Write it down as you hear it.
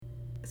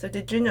So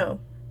did you know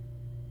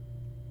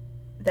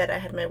that I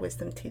had my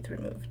wisdom teeth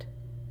removed?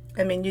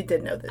 I mean, you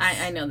did know this.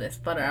 I know this,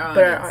 but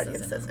our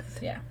audience doesn't.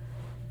 Yeah.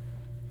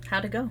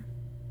 How'd it go?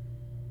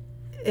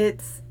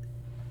 It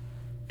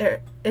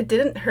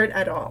didn't hurt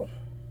at all.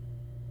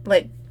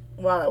 Like,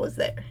 while I was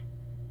there.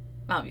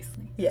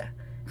 Obviously. Yeah.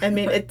 I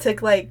mean, it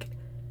took like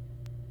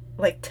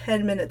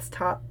 10 minutes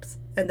tops,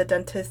 and the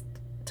dentist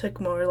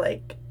took more,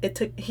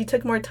 he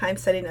took more time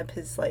setting up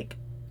his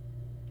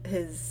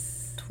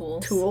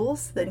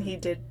tools than he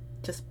did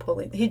just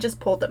pulling. He just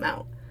pulled them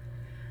out.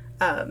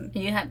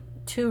 You had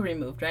 2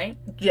 removed, right?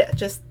 Yeah,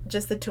 just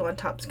the 2 on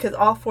tops, because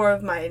all 4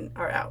 of mine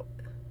are out.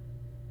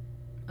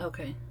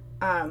 Okay.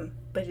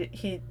 But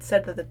he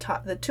said that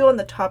the 2 on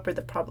the top are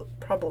the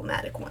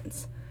problematic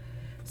ones.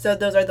 So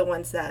those are the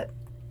ones that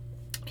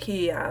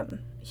he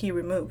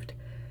removed.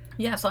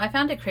 Yeah, so I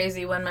found it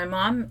crazy when my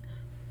mom,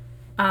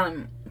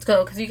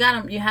 because you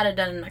had it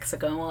done in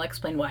Mexico, and we'll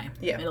explain why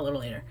a little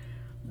later.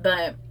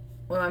 But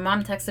when my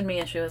mom texted me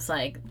and she was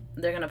like,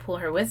 they're gonna pull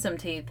her wisdom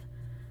teeth,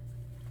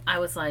 I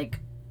was like,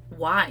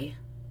 why?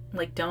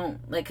 Like,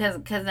 don't, like,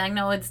 cause I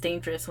know it's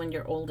dangerous when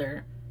you're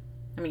older.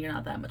 I mean, you're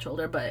not that much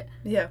older, but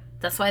yeah,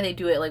 that's why they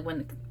do it like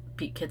when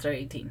kids are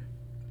 18.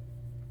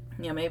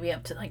 You know, maybe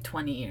up to like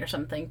 20 or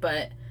something.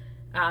 But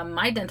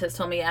my dentist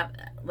told me,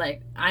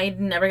 like, I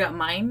never got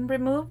mine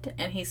removed,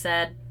 and he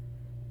said,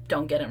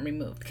 don't get them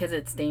removed because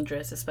it's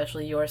dangerous,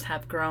 especially yours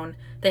have grown.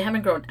 They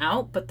haven't grown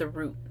out, but the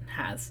root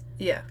has.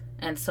 Yeah.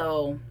 And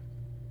so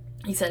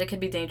he said it could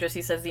be dangerous.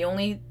 He says the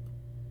only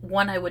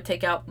one I would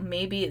take out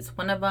maybe is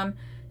one of them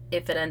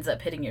if it ends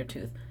up hitting your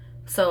tooth.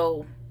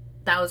 So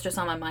that was just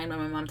on my mind when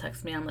my mom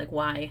texted me. I'm like,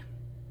 why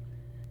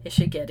is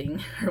she getting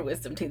her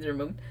wisdom teeth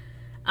removed?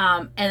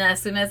 And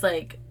as soon as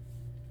like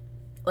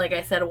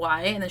I said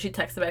why, and then she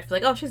texted back, she's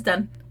like, oh, she's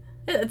done.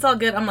 It's all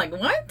good. I'm like,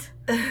 what?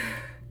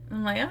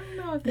 I'm like, I don't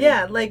know if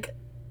yeah, like,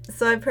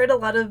 so I've heard a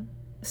lot of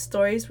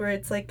stories where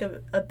it's like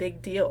a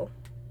big deal,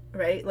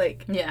 right?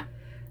 Like, yeah.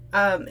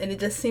 And it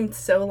just seemed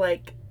so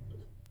like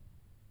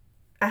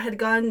I had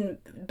gone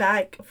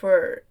back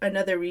for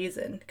another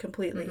reason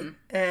completely. Mm-hmm.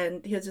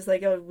 And he was just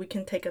like, oh, we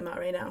can take him out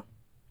right now.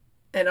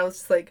 And I was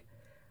just like,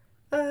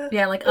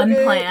 yeah, like okay.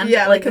 Unplanned.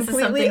 Yeah, like this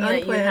completely is something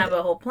unplanned. That you have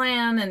a whole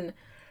plan and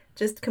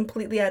just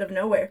completely out of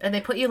nowhere. And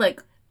they put you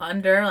like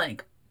under,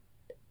 like,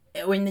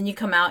 when then you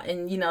come out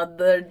and, you know,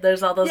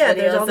 there's all those videos. Yeah,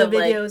 there's all the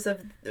videos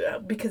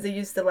of because they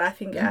used the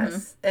laughing gas.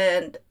 Mm-hmm.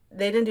 And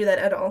they didn't do that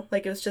at all.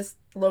 Like, it was just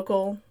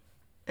local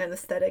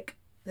anesthetic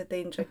that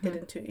they injected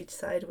into each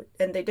side,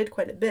 and they did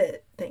quite a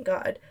bit, thank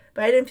God.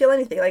 But I didn't feel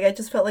anything. Like, I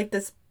just felt like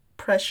this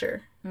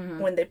pressure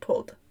when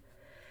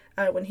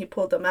he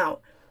pulled them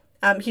out.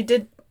 He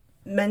did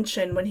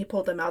mention when he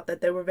pulled them out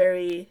that they were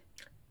very,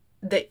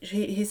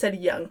 he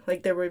said young,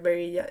 like they were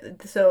very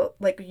young. So,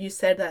 like you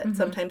said that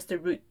sometimes the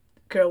root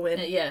grow in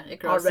it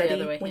grows already the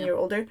other way, when you're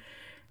older.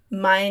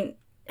 Mine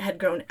had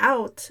grown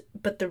out,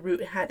 but the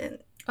root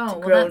hadn't.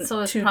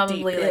 So it's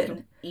probably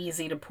like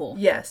easy to pull.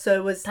 Yeah, so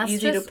it was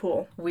easy to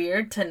pull.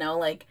 Weird to know,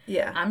 like,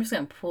 yeah, I'm just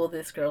gonna pull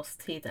this girl's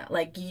teeth out.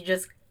 Like, you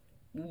just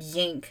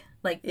yank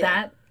like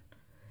that.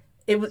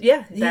 It was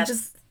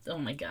just. Oh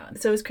my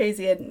God. So it was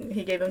crazy, and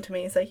he gave them to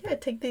me. He's like, yeah,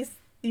 take these.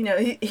 You know,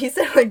 he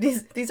said like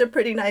these are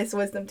pretty nice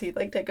wisdom teeth.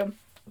 Like, take them.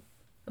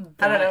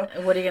 I don't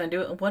know. What are you gonna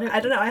do? I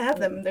don't know. I have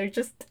them. They're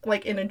just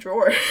like in a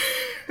drawer.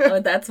 Oh,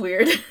 that's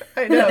weird.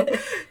 I know,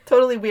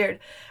 totally weird.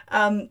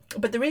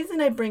 But the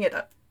reason I bring it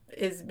up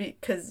is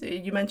because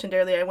you mentioned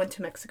earlier I went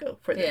to Mexico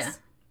for this.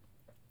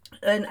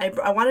 Yeah. And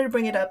I wanted to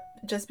bring it up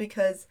just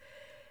because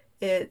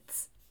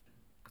it's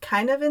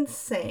kind of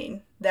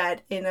insane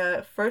that in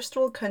a first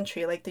world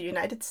country like the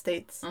United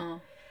States,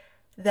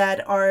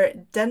 that our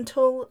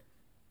dental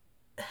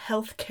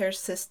healthcare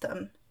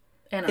system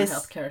and our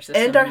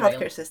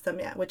healthcare system,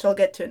 yeah, which I'll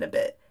get to in a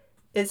bit,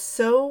 is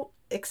so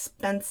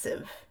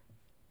expensive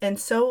and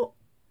so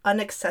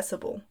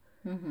inaccessible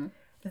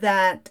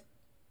that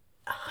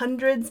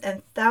hundreds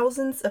and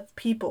thousands of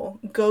people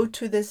go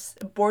to this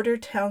border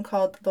town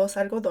called Los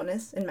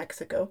Algodones in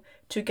Mexico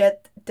to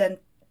get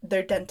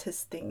their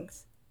dentist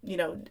things, you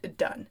know,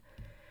 done.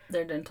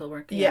 Their dental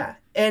work. Yeah.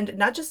 And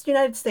not just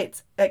United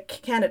States,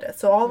 Canada.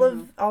 So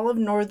all of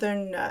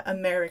Northern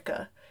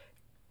America,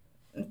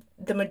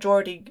 the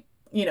majority,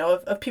 you know,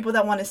 of people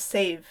that want to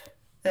save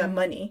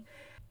money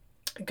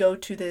go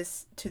to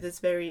this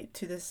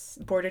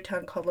border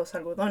town called Los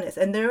Algodones,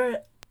 and there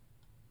are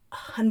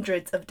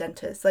hundreds of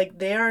dentists.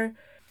 Like,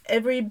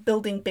 every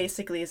building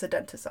basically is a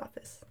dentist's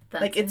office.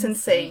 That's like, it's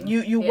insane.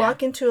 You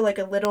walk into like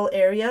a little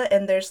area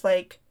and there's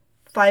like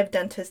 5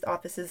 dentist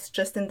offices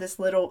just in this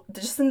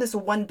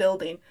one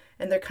building,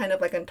 and they're kind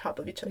of like on top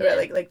of each other,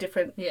 right? like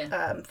different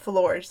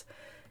floors.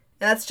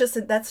 And that's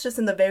just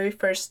in the very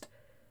first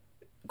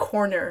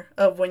corner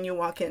of when you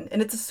walk in,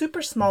 and it's a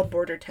super small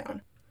border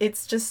town.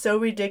 It's just so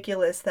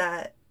ridiculous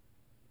that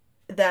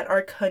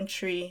our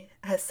country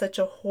has such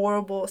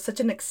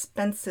an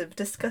expensive,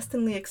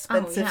 disgustingly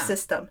expensive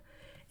system.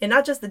 And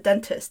not just the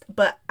dentist,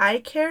 but eye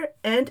care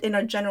and in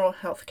our general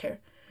health care.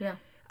 Yeah.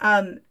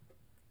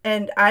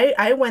 And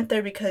I went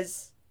there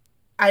because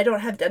I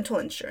don't have dental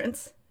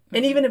insurance.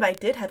 And even if I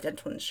did have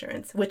dental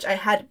insurance, which I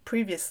had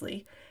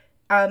previously,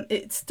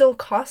 it's still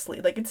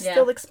costly. Like, it's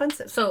still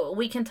expensive. So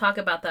we can talk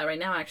about that right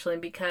now, actually,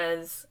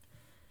 because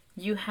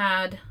you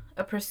had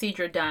a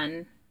procedure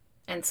done,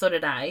 and so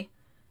did I,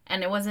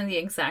 and it wasn't the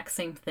exact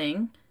same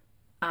thing.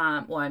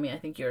 Well, I mean, I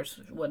think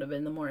yours would have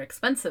been the more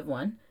expensive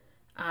one.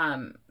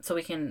 So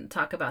we can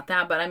talk about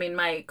that. But I mean,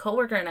 my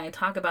coworker and I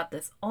talk about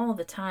this all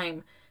the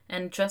time,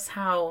 and just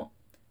how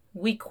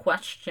we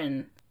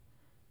question,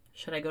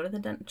 should I go to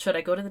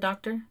the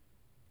doctor?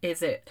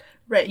 Is it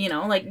right? You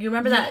know, like, you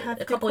remember that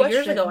a couple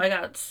years ago, I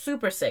got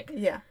super sick.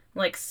 Yeah.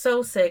 Like,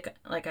 so sick.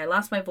 Like, I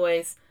lost my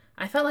voice.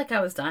 I felt like I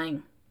was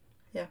dying.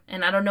 Yeah.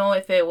 And I don't know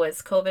if it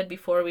was COVID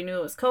before we knew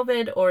it was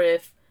COVID, or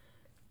if,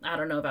 I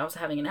don't know if I was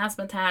having an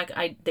asthma attack.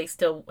 They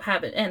still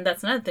have it. And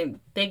that's another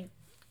thing. They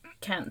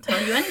can't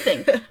tell you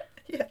anything.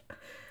 Yeah.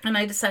 And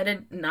I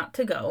decided not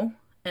to go.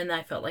 And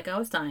I felt like I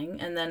was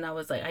dying. And then I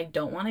was like, I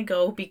don't want to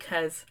go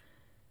because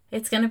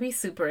it's going to be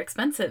super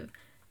expensive.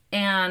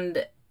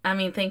 And I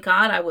mean, thank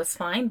God I was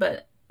fine,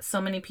 but so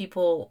many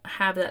people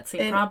have that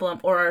same problem,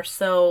 or are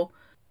so,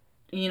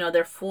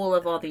 they're full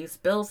of all these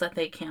bills that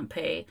they can't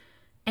pay.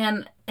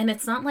 And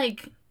it's not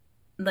like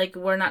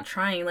we're not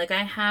trying. Like,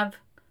 I have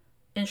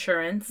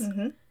insurance,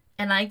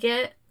 and I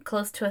get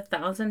close to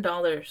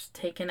 $1,000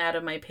 taken out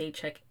of my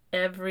paycheck,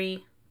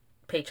 every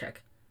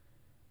paycheck,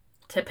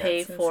 to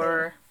pay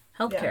for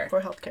healthcare. Yeah,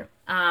 for healthcare.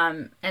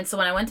 And so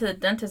when I went to the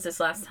dentist this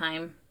last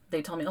time,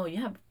 they told me, "Oh,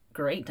 you have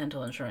great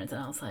dental insurance,"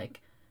 and I was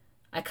like,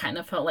 I kind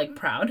of felt like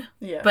proud.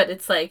 Yeah. But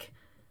it's like,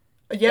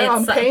 yeah,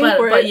 I'm paying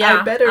for it. Yeah,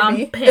 I better I'm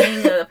be.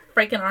 paying a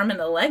freaking arm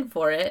and a leg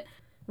for it.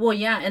 Well,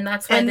 yeah, and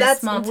that's why this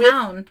small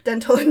town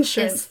dental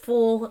insurance is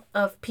full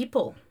of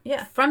people.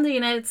 Yeah. From the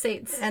United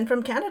States. And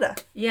from Canada.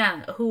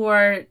 Yeah, who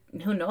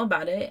know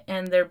about it,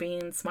 and they're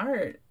being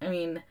smart. I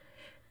mean,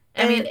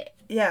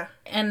 yeah.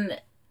 And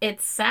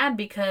it's sad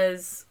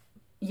because,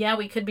 yeah,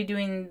 we could be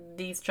doing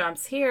these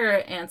jobs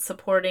here and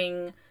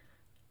supporting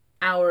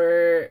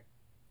our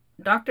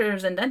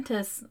doctors and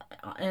dentists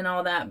and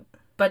all that,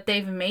 but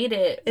they've made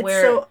it it's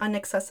where so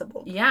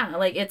inaccessible. Yeah,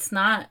 like, it's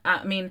not.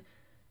 I mean,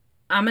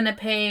 I'm gonna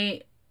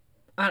pay,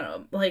 I don't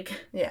know,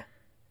 like,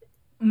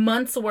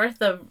 months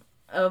worth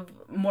of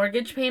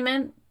mortgage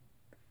payment,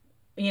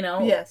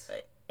 yes,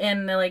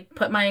 and like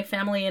put my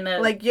family in a,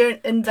 like, you're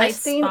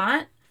investing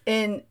tight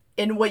spot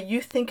in what you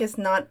think is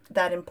not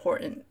that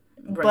important,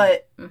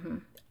 right. But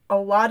a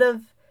lot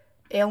of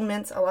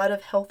ailments, a lot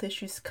of health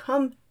issues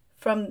come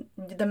from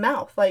the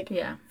mouth, like,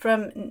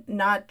 from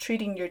not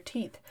treating your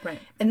teeth. Right.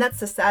 And that's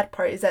the sad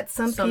part, is that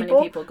so many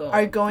people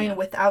are going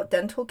without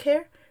dental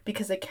care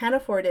because they can't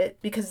afford it,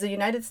 because the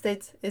United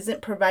States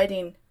isn't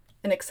providing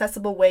an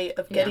accessible way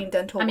of getting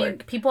dental work. I mean,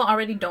 people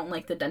already don't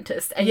like the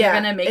dentist, and you're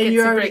going to make it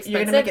super expensive.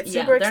 You're going to make it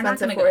super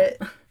expensive for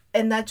it.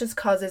 And that just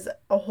causes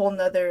a whole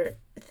nother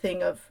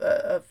thing of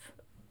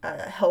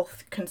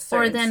health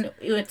concerns. Or then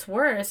it's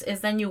worse,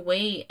 is then you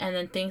wait, and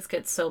then things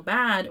get so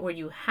bad where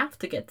you have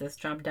to get this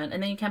job done,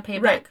 and then you can't pay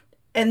it back.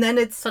 And then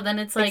it's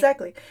like,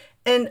 exactly.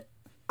 And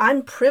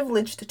I'm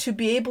privileged to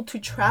be able to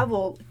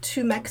travel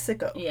to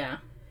Mexico. Yeah.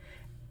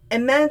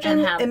 Imagine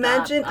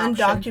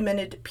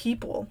undocumented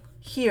people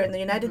here in the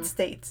United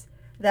States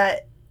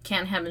that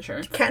can't have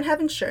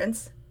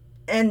insurance,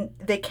 and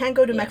they can't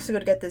go to Mexico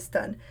to get this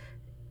done,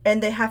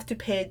 and they have to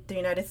pay the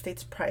United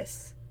States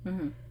price.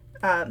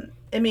 I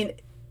mean,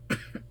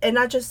 and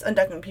not just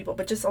undocumented people,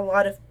 but just a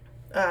lot of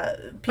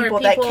people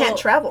that can't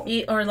travel,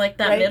 or like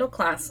that middle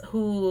class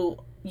who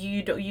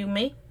you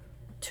make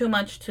too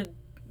much to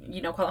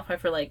qualify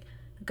for, like,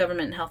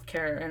 government health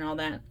care and all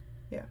that.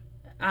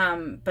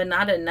 But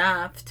not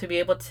enough to be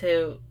able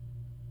to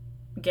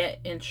get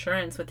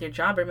insurance with your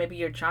job, or maybe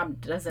your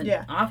job doesn't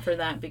offer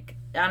that.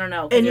 I don't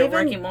know, because you're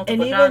working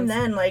multiple jobs. And even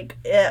then, like,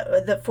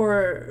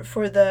 for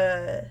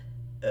the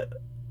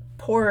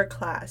poorer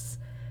class,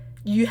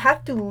 you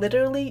have to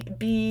literally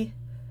be,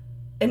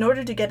 in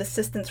order to get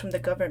assistance from the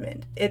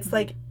government, it's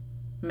like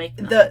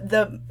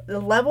the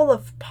level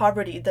of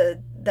poverty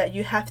that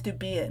you have to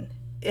be in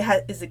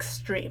is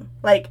extreme.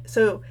 Like,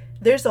 so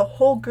there's a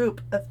whole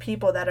group of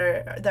people that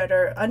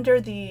are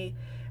under the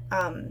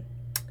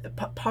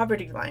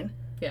poverty line,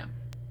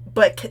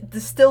 but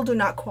still do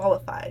not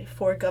qualify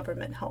for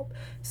government help.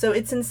 So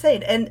it's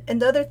insane.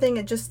 And the other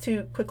thing, just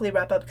to quickly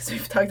wrap up, because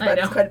we've talked about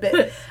this quite a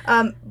bit,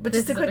 but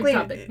just to quickly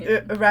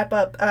wrap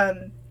up,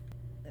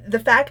 the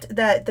fact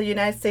that the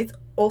United States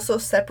also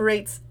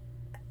separates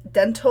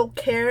dental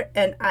care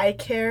and eye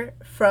care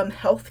from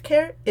health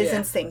care is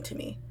insane to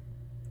me.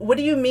 What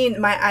do you mean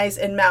my eyes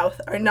and mouth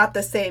are not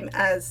the same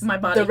as my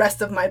body, the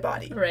rest of my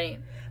body? Right.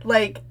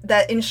 Like,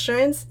 that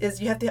insurance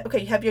is, you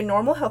have your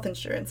normal health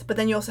insurance, but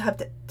then you also have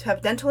to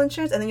have dental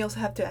insurance, and then you also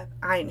have to have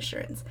eye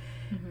insurance.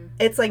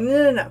 It's like,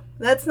 no.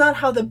 That's not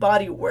how the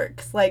body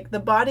works. Like, the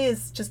body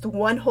is just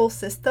one whole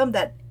system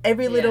that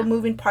every little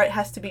moving part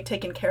has to be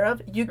taken care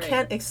of. You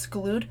can't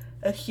exclude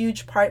a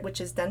huge part,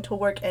 which is dental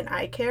work and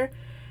eye care,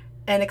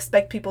 and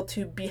expect people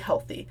to be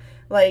healthy.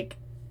 Like,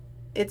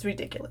 it's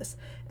ridiculous.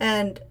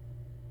 And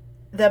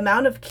the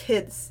amount of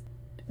kids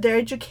their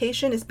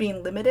education is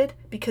being limited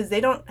because they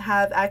don't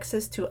have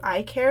access to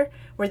eye care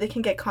where they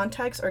can get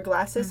contacts or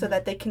glasses so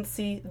that they can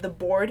see the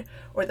board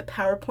or the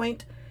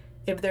PowerPoint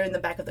if they're in the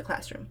back of the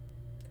classroom,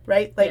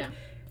 right? Like,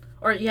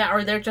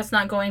 or they're just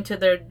not going to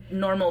their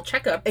normal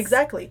checkups.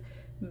 Exactly.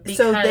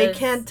 So they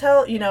can't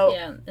tell,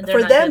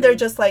 for them, they're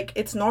just like,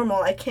 it's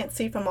normal. I can't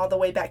see from all the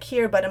way back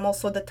here, but I'm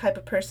also the type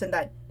of person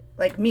that,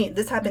 like me,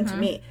 this happened to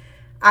me.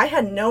 I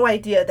had no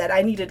idea that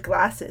I needed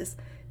glasses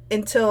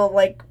until,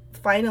 like,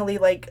 finally,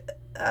 like,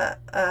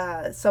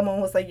 someone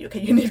was like, okay,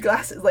 you need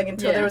glasses, like,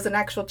 until there was an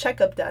actual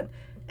checkup done.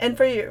 And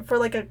for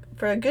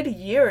a good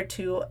year or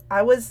two,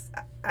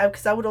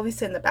 because I would always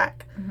sit in the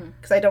back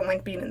because I don't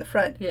like being in the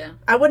front. Yeah.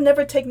 I would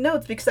never take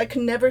notes because I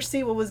could never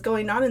see what was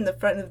going on in the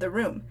front of the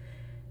room.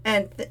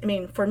 And,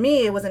 for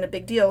me, it wasn't a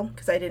big deal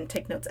because I didn't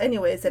take notes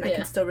anyways, and I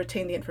could still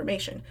retain the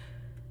information.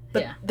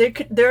 But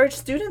there are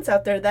students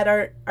out there that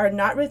are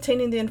not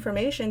retaining the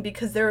information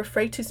because they're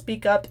afraid to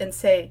speak up and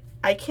say,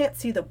 I can't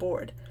see the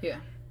board. Yeah.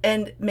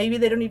 And maybe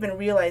they don't even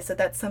realize that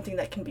that's something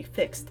that can be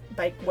fixed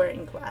by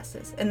wearing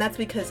glasses. And that's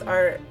because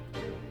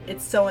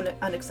it's so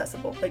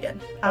inaccessible,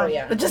 again.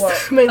 But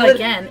just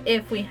again,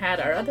 if we had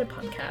our other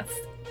podcast,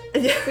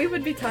 we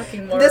would be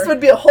talking more. This would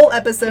be a whole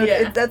episode.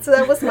 Yeah.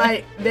 That was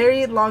my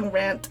very long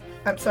rant.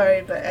 I'm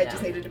sorry, but I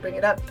just needed to bring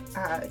it up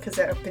because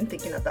I've been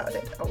thinking about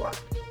it a lot.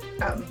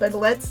 But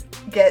let's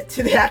get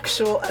to the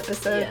actual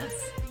episode.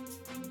 Yes.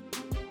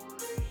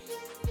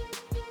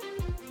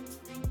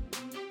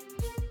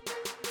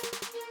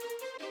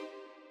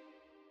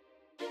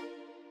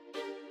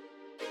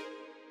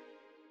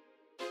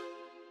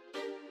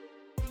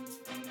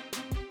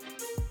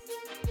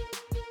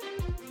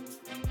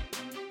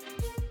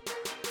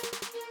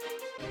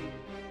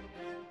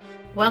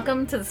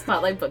 Welcome to the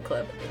Spotlight Book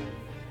Club.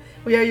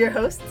 We are your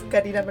hosts,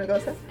 Karina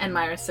Melgoza and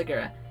Myra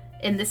Segura.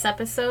 In this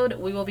episode,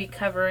 we will be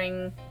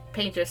covering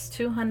pages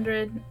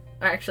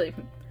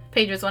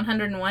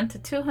 101 to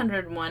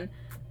 201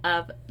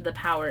 of The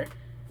Power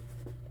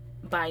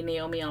by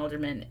Naomi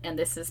Alderman, and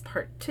this is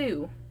part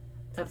 2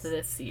 of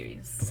this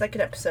series.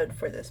 Second episode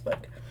for this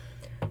book.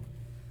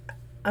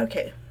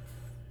 Okay.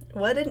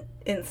 What an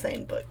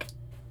insane book.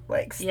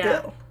 Like,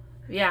 still.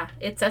 Yeah,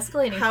 it's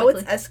escalating How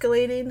quickly. It's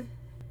escalating.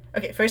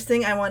 Okay, first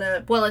thing I want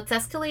to... Well, it's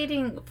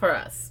escalating for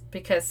us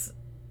because...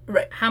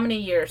 Right. How many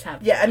years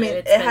have... Yeah,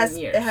 it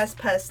has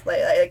passed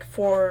like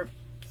 4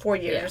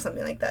 years or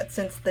something like that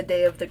since the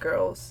Day of the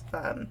Girls,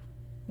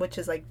 which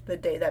is like the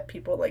day that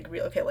people like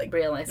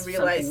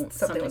realized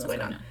something was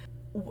going on.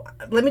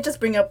 Let me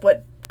just bring up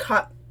what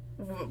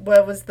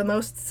was the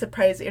most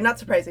surprising, or not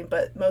surprising,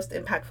 but most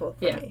impactful for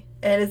me.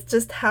 And it's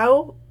just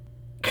how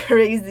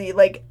crazy,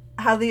 like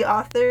how the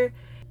author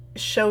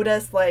showed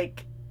us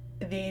like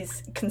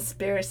these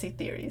conspiracy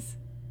theories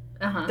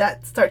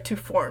that start to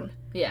form.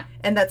 Yeah.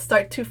 And that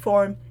start to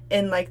form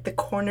in like the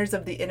corners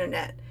of the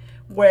internet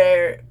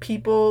where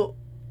people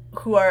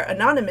who are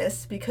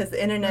anonymous, because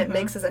the internet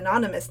makes us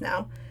anonymous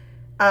now,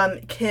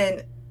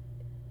 can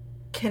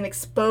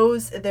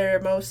expose their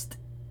most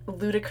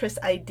ludicrous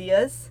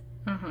ideas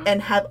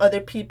and have other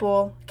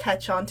people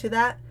catch on to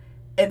that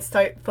and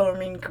start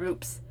forming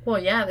groups.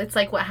 Well, yeah, it's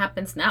like what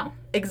happens now.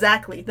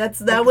 Exactly. Was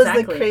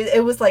the crazy.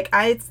 It was like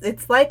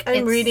it's like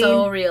I'm reading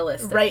so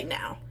realistic right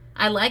now.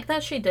 I like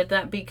that she did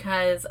that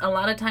because a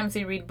lot of times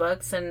you read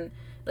books and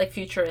like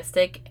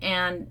futuristic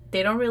and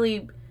they don't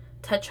really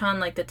touch on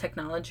like the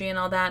technology and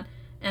all that,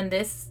 and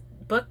this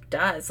book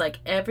does. Like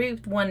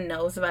everyone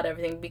knows about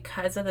everything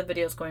because of the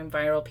videos going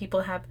viral.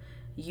 People have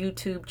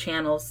YouTube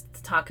channels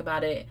to talk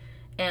about it,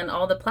 and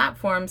all the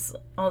platforms,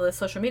 all the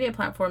social media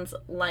platforms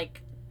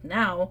like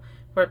now,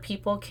 where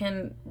people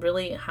can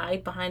really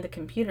hide behind the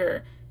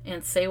computer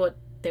and say what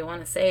they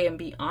want to say and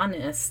be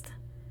honest.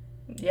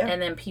 Yeah.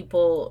 And then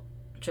people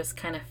just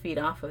kind of feed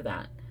off of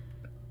that.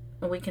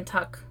 And we can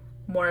talk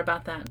more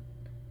about that.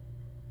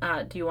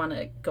 Do you want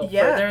to go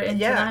further into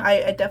that?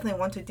 I definitely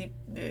want to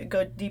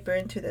go deeper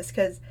into this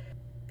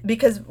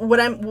because what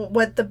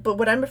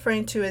I'm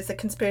referring to is a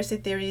conspiracy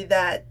theory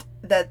that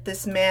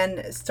this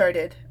man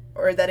started,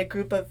 or that a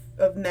group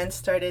of men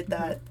started,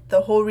 that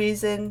the whole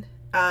reason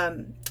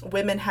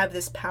women have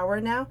this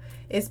power now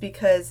is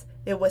because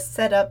it was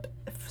set up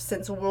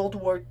since World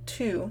War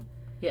II.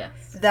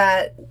 Yes.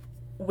 That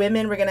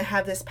women were going to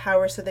have this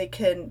power so they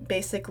can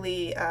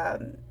basically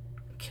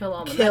kill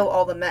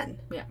all the men.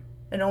 Yeah.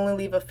 And only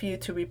leave a few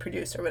to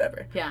reproduce or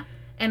whatever. Yeah.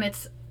 And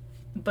it's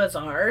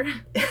bizarre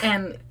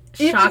and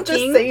even shocking.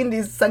 Just saying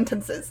these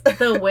sentences.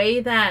 The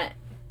way that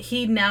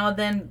he now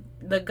then,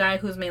 the guy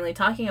who's mainly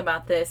talking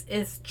about this,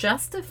 is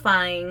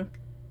justifying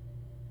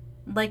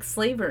like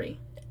slavery.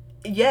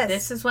 Yes.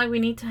 This is why we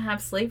need to have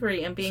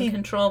slavery and be in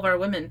control of our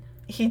women.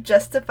 He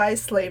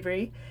justifies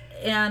slavery.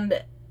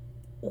 And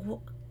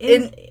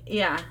in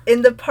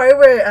the part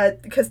where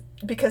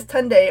because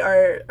Tunde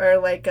are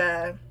like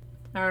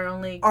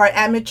our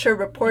amateur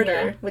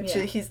reporter,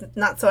 he's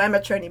not so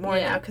amateur anymore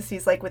now because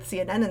he's like with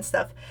CNN and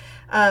stuff.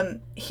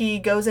 He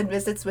goes and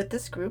visits with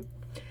this group,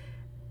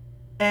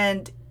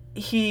 and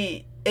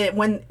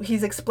when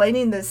he's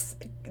explaining this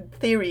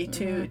theory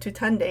to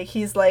Tunde.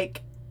 He's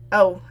like,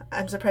 oh,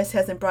 I'm surprised he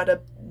hasn't brought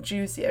up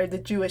Jews yet, or the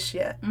Jewish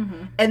yet.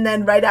 And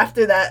then right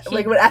after that,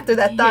 after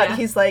that thought,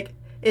 he's like,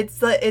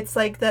 it's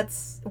like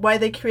that's why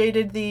they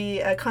created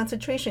the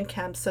concentration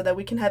camps, so that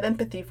we can have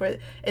empathy for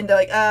it. And they're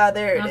like,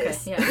 there it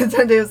is. Yeah.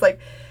 Tunde was like,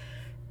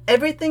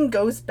 everything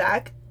goes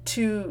back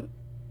to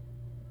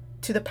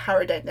the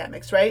power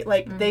dynamics, right?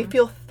 Like they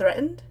feel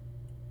threatened,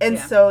 and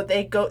so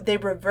they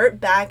revert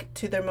back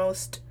to their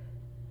most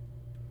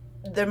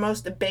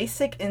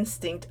basic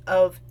instinct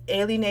of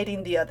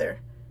alienating the other,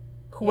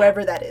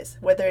 whoever that is,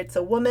 whether it's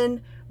a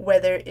woman,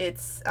 whether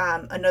it's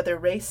another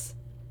race,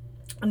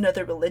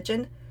 another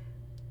religion.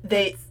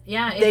 They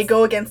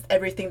go against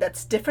everything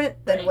that's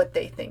different than what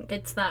they think.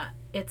 It's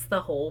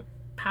the whole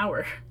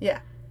power. Yeah.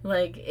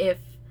 Like if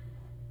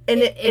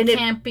it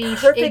can't be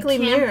perfectly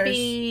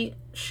be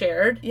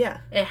shared. Yeah.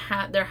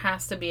 There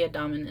has to be a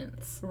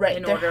dominance. Right.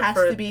 In there order has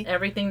for to be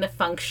everything to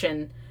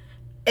function.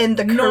 And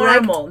the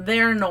normal.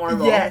 They're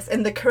normal. Yes,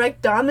 and the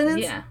correct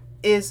dominance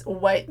is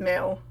white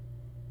male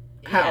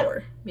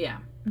power. Yeah.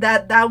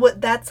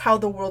 That's how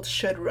the world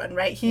should run,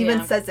 right? He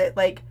even says it,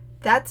 like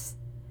that's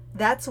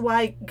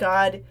why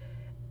God,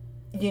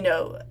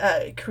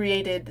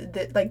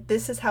 created like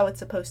this is how it's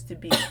supposed to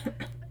be.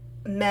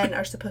 Men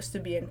are supposed to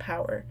be in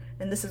power,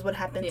 and this is what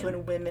happens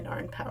when women are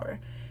in power.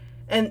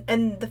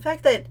 And the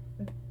fact that,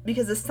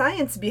 because the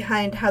science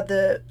behind how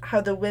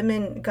the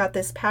women got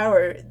this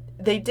power,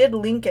 they did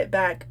link it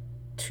back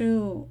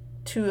to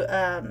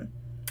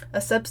a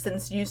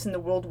substance used in the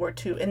World War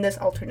II in this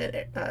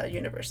alternate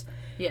universe.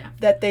 Yeah.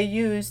 That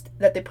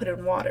they put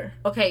in water.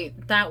 Okay,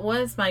 that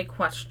was my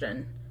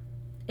question.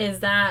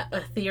 Is that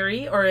a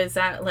theory, or is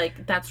that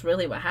like that's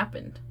really what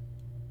happened?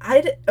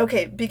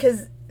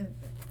 Because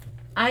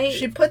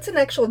she puts in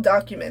actual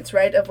documents,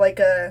 right, of like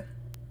a...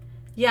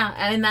 Yeah,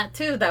 and that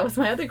too, that was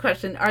my other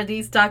question. Are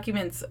these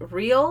documents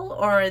real,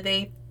 or are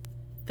they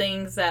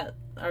things that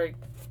are,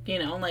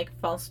 like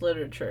false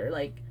literature?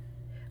 Like...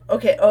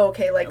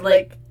 Okay,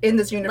 like in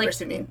this universe,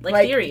 you mean?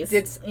 Like theories,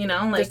 did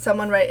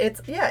someone write...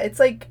 It's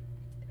like...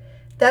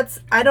 That's...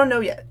 I don't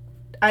know yet.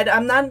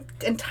 I'm not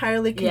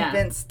entirely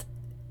convinced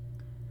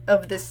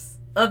of this...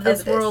 Of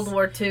this World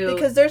War II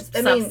because there's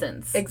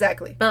substance.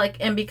 Exactly. But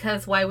and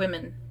because why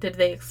women? Did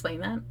they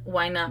explain that?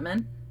 Why not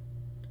men?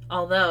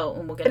 Although,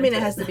 and we'll get into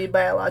it has to be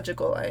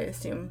biological, I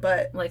assume,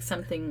 but like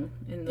something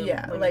in the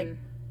women, like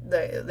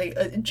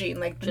the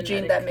gene, like the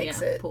gene that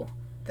makes it cool.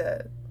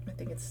 I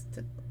think it's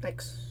the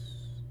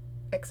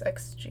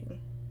XX gene.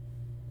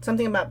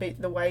 Something about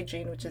the Y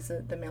gene, which is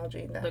the male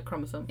gene. The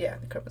chromosome. Yeah,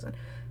 the chromosome.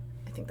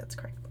 I think that's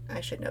correct.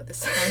 I should know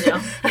this. I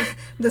know.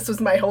 This was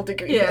my whole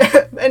degree.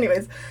 Yeah.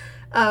 Anyways.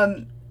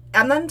 I'm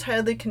not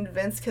entirely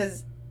convinced,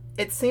 because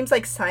it seems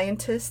like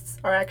scientists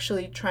are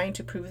actually trying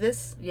to prove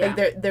this. Yeah.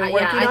 Like they're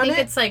working on it. I think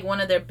it's like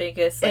one of their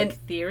biggest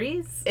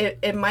theories.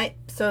 It might.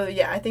 So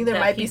I think there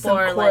might be some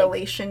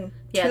correlation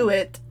to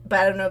it, but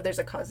I don't know if there's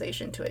a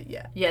causation to it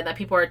yet. Yeah, that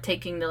people are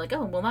taking. They're like,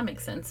 oh, well, that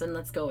makes sense, and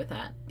let's go with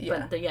that.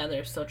 Yeah. But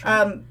they're still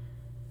trying.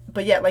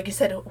 But yeah, like you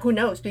said, who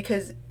knows?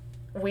 Because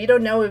we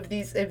don't know if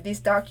these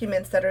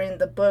documents that are in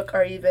the book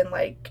are even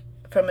like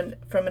from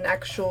an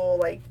actual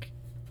like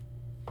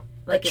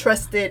a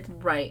trusted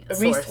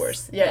resource.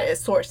 Source. Yeah, a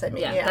source. I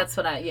mean, that's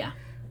what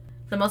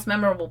the most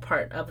memorable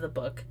part of the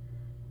book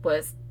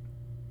was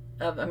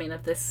of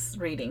this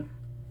reading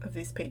of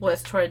these pages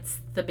was towards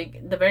the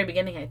very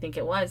beginning. I think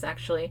it was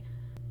actually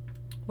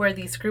where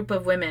these group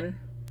of women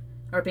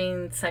are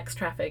being sex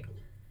trafficked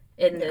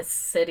in this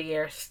city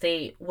or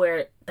state,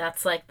 where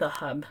that's like the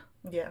hub.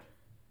 Yeah.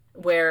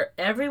 Where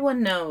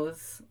everyone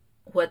knows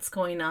what's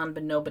going on,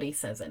 but nobody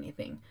says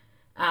anything.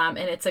 And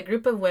it's a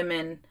group of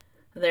women.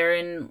 They're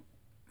in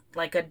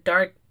like a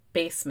dark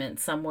basement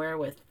somewhere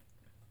with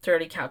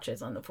dirty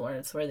couches on the floor.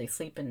 It's where they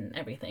sleep and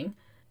everything.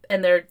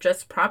 And they're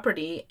just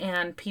property,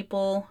 and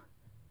people,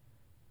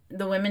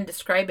 the women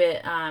describe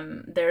it.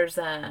 There's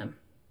a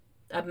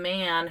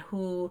man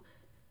who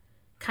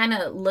kind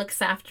of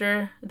looks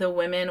after the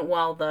women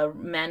while the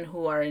men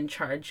who are in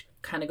charge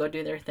kind of go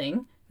do their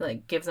thing,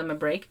 like gives them a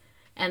break.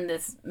 And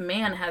this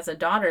man has a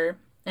daughter,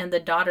 and the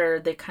daughter,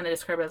 they kind of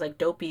describe it as like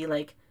dopey,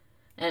 like,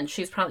 and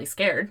she's probably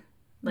scared,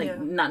 like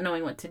not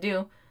knowing what to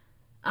do.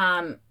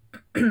 And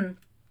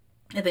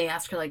they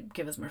ask her, like,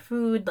 give us more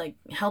food, like,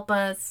 help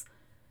us.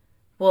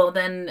 Well,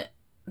 then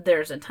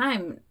there's a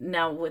time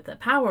now with the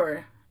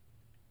power,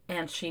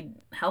 and she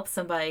helps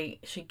somebody.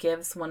 She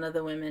gives one of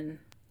the women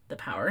the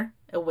power,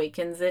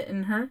 awakens it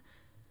in her.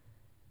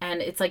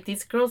 And it's like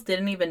these girls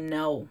didn't even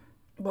know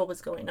what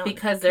was going on,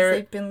 because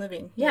they've been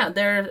living. Yeah,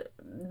 they're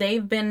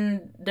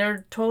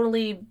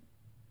totally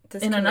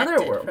in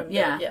another world.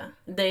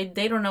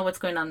 They don't know what's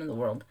going on in the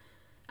world.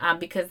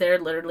 Because they're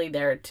literally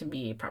there to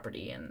be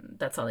property, and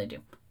that's all they do.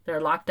 They're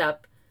locked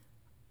up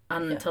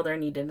until they're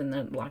needed, and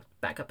then locked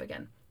back up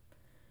again.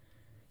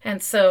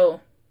 And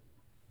so,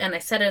 and I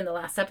said it in the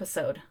last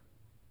episode,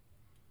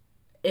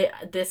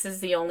 this is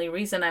the only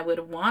reason I would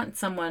want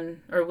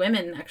someone, or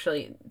women,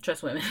 actually,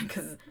 just women,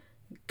 because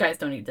guys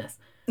don't need this.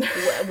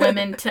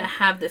 women to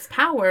have this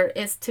power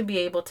is to be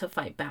able to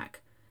fight back.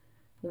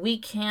 We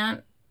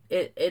can't,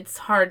 it's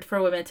hard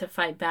for women to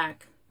fight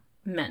back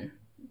men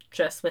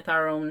just with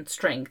our own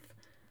strength,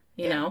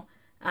 you know?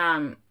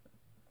 And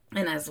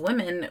as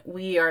women,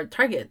 we are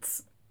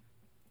targets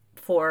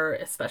for,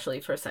 especially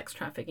for sex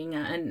trafficking.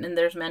 And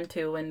there's men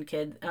too and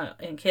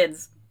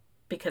kids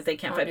because they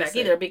can't fight back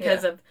either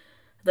because of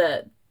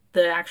the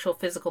actual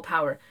physical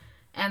power.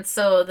 And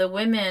so the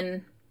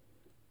women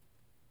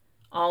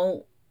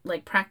all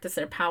like practice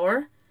their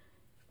power,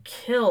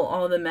 kill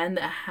all the men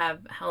that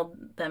have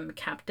held them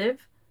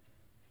captive,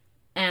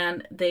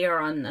 and they are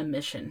on a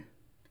mission.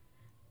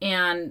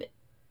 And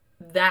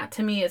that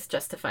to me is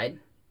justified.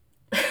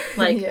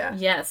 Like,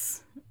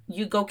 yes,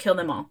 you go kill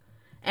them all.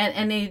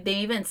 And they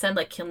even said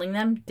like killing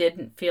them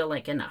didn't feel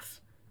like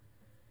enough.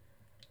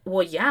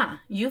 Well, yeah,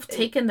 you've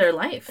taken their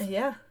life.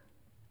 Yeah.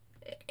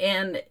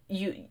 And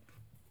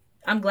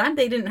I'm glad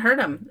they didn't hurt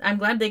them. I'm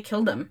glad they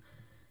killed them.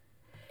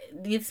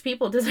 These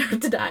people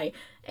deserve to die.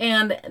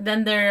 And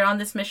then they're on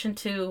this mission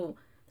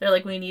they're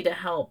like, we need to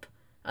help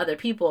other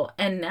people.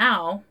 And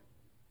now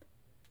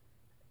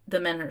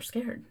the men are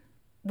scared.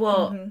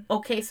 Well,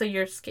 okay, so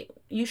you're scared.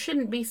 You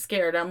shouldn't be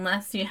scared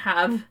unless you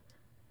have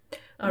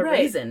a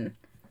reason.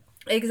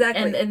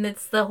 Exactly. And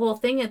it's the whole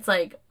thing. It's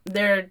like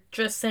they're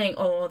just saying,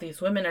 oh, all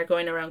these women are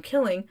going around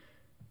killing.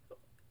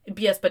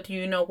 Yes, but do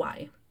you know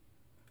why?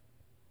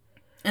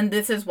 And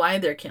this is why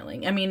they're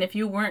killing. I mean, if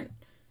you weren't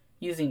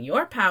using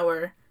your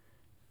power,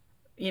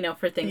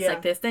 for things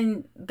like this,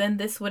 then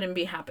this wouldn't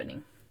be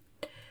happening.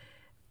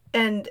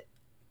 And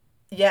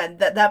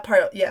that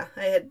part,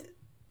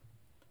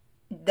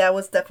 that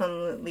was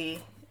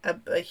definitely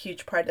a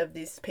huge part of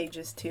these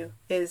pages too,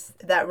 is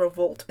that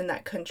revolt in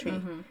that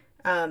country.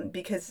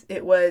 Because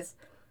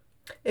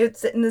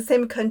it's in the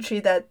same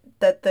country that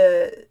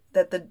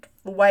the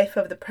wife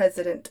of the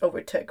president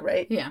overtook,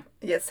 right? Yeah,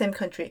 same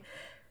country.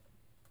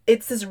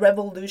 It's this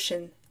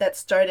revolution that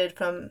started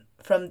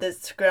from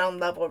this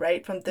ground level,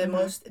 right? From the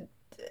most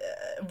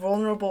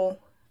vulnerable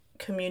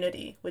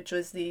community, which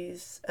was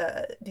these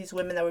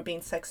women that were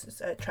being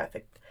sex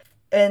trafficked.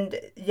 And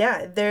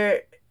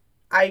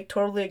I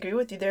totally agree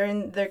with you. They're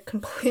in their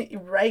complete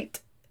right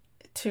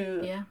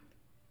to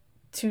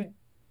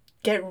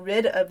get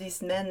rid of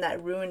these men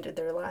that ruined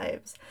their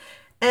lives,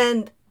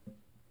 and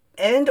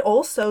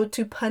also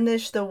to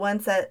punish the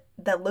ones that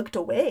looked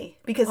away,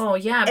 because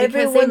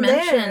because they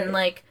mentioned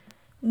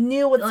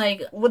knew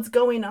what's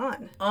going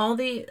on. All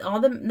the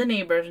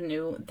neighbors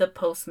knew, the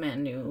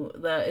postman knew,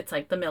 it's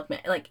like the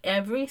milkman, like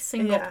every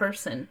single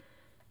person,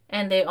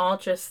 and they all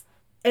just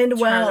turn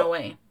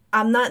away.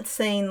 I'm not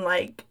saying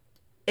like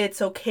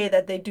it's okay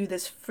that they do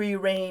this free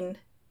reign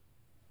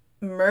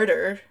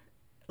murder.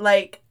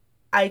 Like,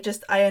 I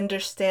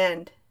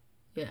understand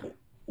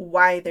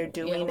why they're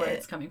doing where it.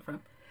 It's coming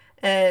from.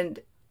 And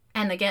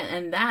again,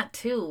 and that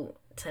too,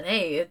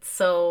 today, it's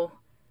so,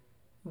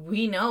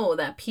 we know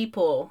that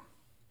people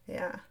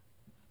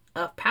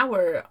of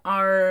power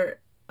are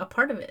a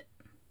part of it.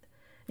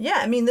 Yeah,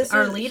 I mean,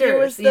 our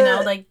leaders,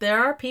 like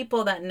there are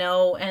people that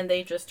know and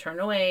they just turn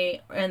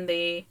away and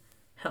they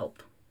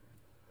help.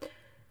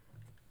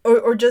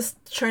 Or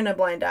just turn a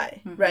blind eye,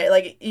 right?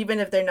 Like, even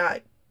if they're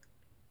not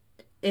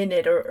in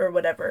it or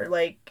whatever,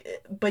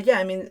 like, but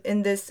I mean,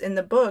 in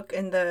the book,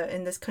 in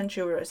this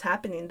country where it was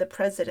happening, the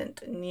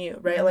president knew,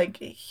 right? Like,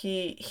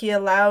 he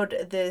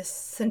allowed this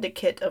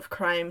syndicate of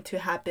crime to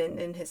happen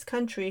in his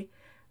country,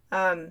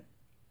 because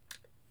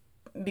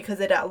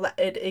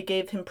it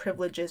gave him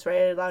privileges,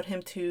 right? It allowed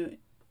him to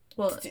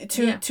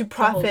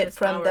profit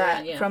from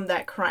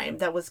that crime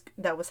that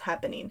was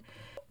happening.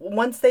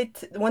 Once they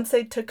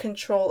took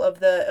control of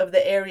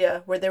the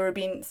area where they were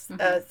being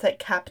set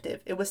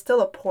captive, it was still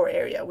a poor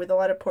area where a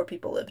lot of poor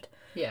people lived.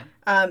 Yeah.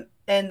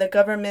 And the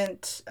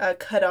government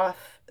cut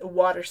off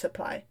water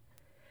supply.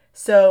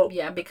 So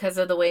because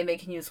of the way they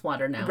can use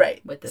water now.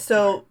 Right. With this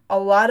power. A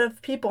lot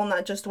of people,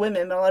 not just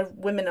women, but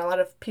a lot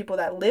of people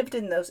that lived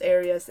in those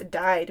areas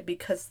died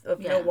because of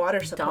no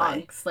water supply.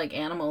 Dogs, like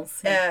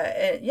animals.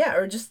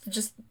 Or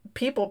just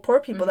poor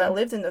people that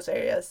lived in those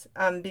areas,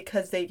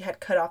 because they had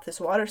cut off this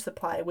water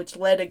supply, which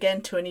led again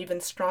to an even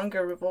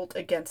stronger revolt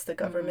against the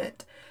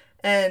government.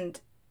 And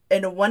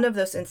in one of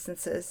those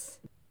instances,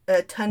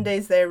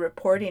 Tunde's there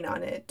reporting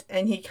on it,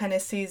 and he kind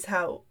of sees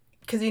how,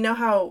 because you know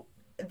how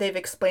they've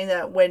explained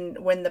that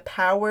when the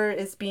power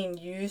is being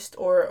used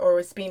or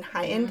is being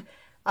heightened,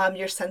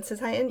 your senses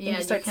heightened, and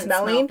you start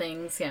smelling smell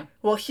things.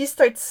 Well, he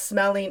starts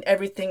smelling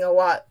everything a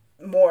lot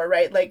more,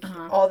 right? Like,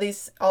 all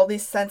these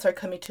scents are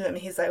coming to him,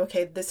 and he's like,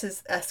 okay, this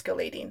is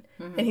escalating,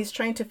 and he's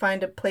trying to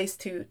find a place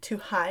to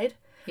hide.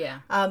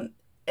 And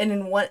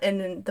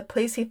in the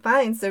place he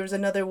finds, there was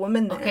another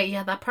woman there.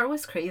 Okay, that part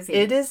was crazy.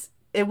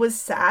 It was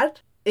sad.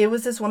 It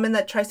was this woman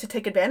that tries to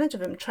take advantage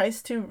of him,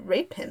 tries to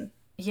rape him.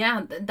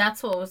 Yeah,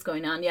 that's what was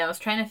going on. I was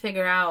trying to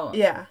figure out.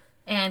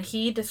 And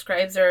he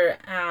describes her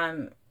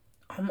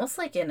almost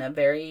like in a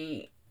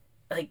very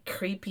like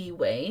creepy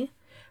way.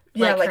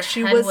 Yeah, like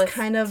she was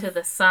kind of to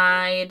the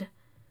side,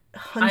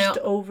 hunched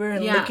over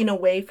and looking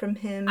away from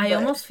him. I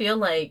almost feel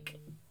like,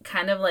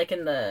 kind of like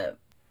in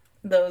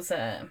those,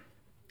 I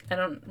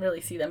don't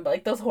really see them, but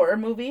like those horror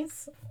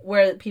movies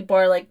where people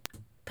are like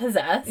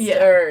possessed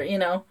or, you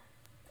know,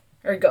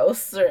 or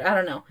ghosts or I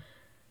don't know.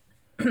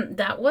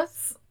 That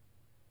was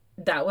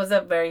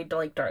a very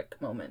like dark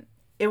moment.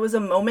 It was a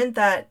moment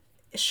that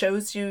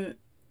shows you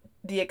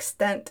the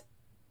extent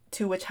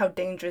to which how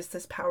dangerous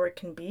this power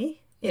can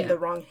be in the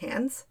wrong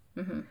hands.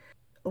 Mm-hmm.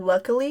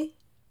 Luckily,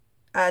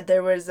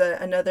 there was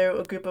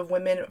another group of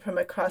women from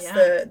across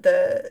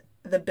the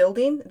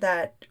building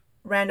that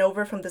ran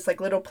over from this like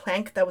little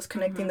plank that was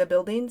connecting the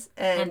buildings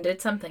and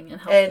did something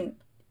and helped them.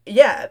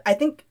 Yeah, I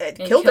think it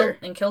killed her.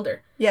 And killed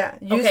her. Yeah,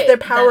 used their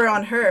power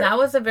on her. That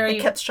was a very...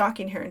 It kept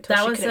shocking her until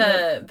she couldn't move.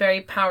 That was a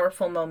very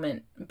powerful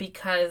moment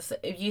because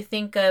if you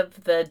think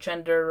of the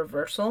gender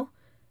reversal,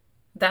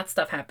 that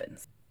stuff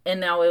happens. And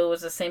now it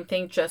was the same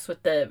thing just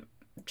with the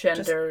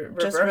gender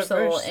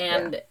reversal.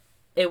 And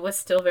it was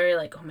still very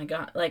like, oh my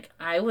God. Like,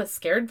 I was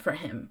scared for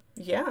him.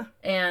 Yeah.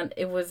 And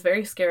it was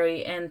very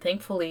scary. And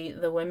thankfully,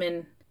 the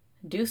women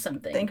do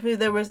something. Thankfully,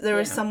 there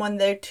was someone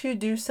there to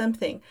do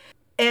something.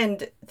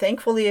 And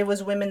thankfully, it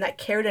was women that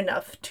cared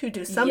enough to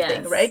do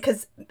something, right?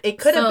 Because it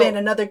could have been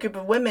another group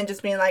of women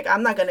just being like,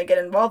 "I'm not going to get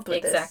involved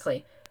with this."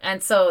 Exactly.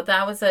 And so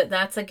that was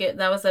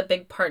a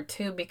big part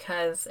too,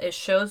 because it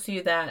shows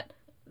you that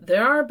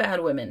there are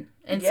bad women,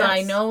 and so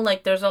I know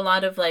like there's a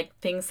lot of like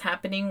things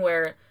happening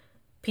where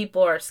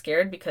people are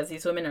scared because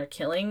these women are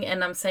killing,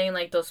 and I'm saying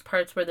like those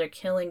parts where they're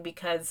killing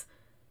because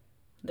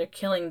they're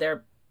killing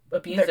their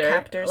abuser, their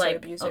captors, like or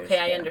abusers. Okay,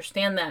 I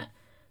understand that.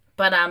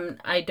 But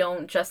I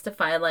don't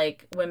justify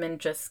like women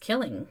just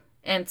killing.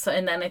 And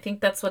then I think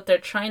that's what they're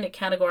trying to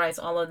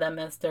categorize all of them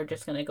as, they're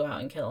just going to go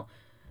out and kill.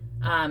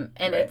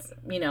 It's,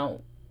 you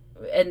know,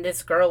 and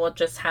this girl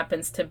just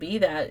happens to be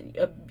that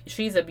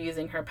she's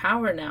abusing her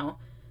power now.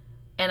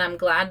 And I'm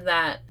glad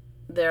that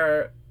there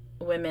are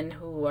women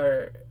who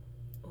are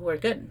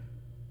good.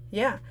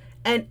 Yeah.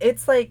 And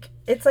it's like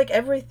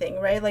everything,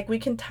 right? Like we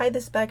can tie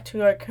this back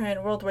to our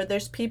current world where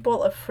there's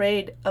people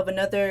afraid of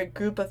another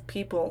group of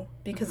people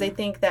because they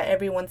think that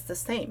everyone's the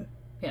same,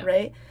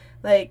 right?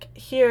 Like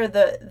here,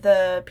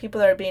 the people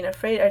that are being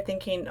afraid are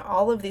thinking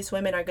all of these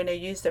women are going to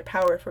use their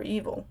power for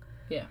evil,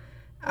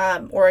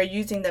 or are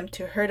using them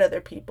to hurt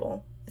other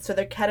people. So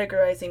they're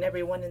categorizing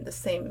everyone in the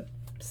same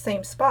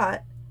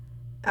spot.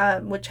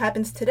 Which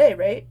happens today,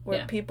 right?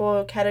 Where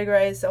people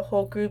categorize a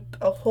whole group,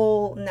 a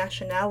whole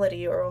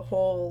nationality, or a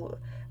whole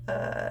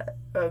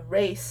a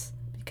race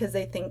because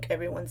they think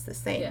everyone's the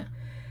same. Yeah.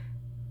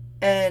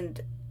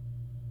 And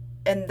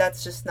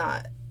that's just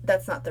not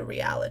the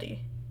reality,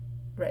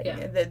 right?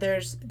 Yeah.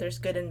 There's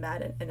good and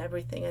bad and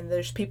everything, and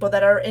there's people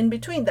that are in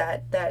between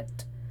that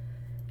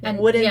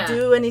wouldn't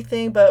do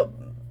anything, but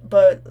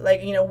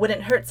like, you know,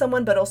 wouldn't hurt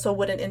someone, but also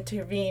wouldn't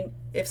intervene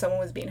if someone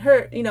was being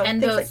hurt, you know, and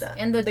things like that.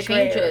 And the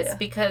changes,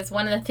 because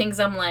one of the things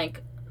I'm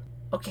like,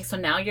 okay, so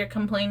now you're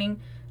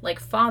complaining, like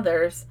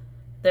fathers,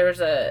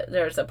 there's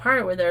a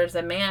part where there's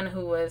a man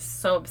who was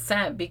so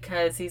upset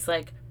because he's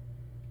like,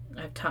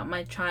 I've taught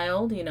my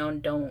child, you know,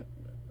 don't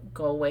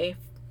go away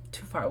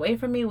too far away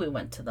from me. We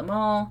went to the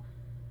mall,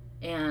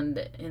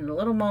 and in a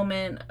little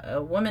moment,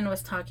 a woman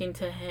was talking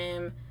to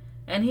him,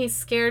 and he's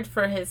scared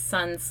for his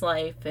son's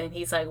life, and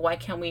he's like, why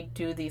can't we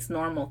do these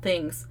normal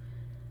things?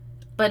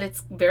 But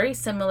it's very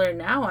similar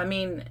now. I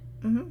mean,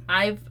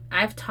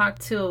 I've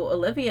talked to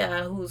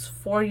Olivia, who's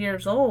 4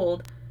 years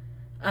old,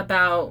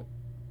 about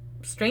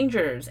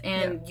strangers,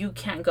 and you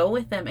can't go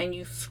with them, and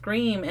you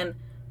scream, and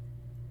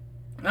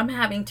I'm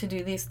having to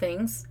do these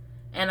things,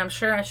 and I'm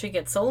sure as she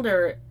gets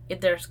older,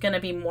 there's going to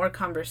be more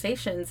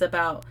conversations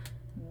about,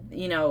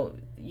 you know,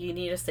 you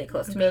need to stay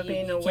close to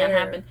me, you can't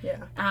happen.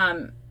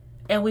 Yeah.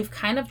 And we've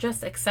kind of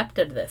just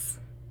accepted this.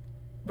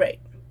 Right.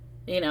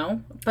 You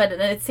know? But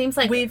it seems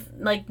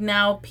like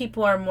now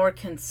people are more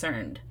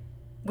concerned.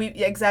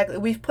 Exactly.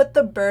 We've put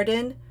the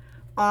burden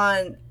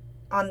on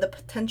the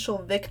potential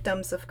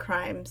victims of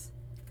crimes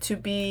to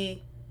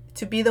be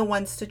the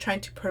ones to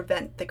trying to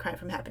prevent the crime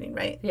from happening,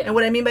 right? Yeah. And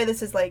what I mean by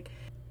this is like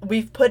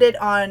we've put it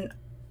on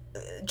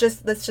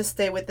let's just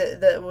stay with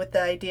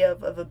the idea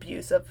of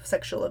abuse, of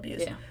sexual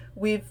abuse. Yeah.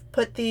 We've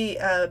put the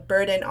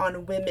burden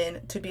on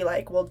women to be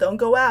like, well, don't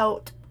go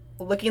out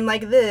looking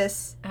like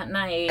this at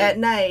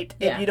night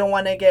if you don't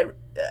want to get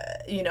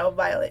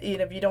violent, you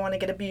know, if you don't want to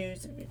get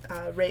abused,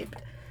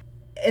 raped,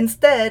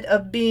 instead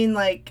of being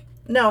like,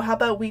 no, how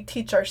about we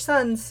teach our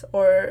sons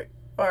or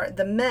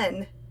the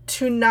men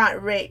to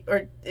not rape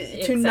or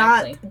to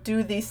not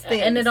do these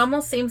things. And it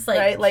almost seems like,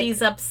 right? Like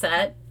he's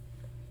upset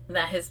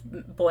that his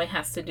boy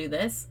has to do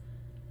this,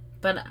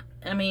 but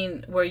I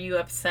mean, were you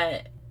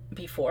upset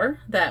before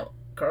that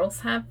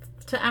girls have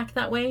to act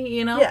that way,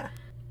 you know? Yeah.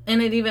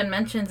 And it even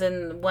mentions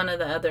in one of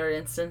the other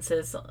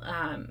instances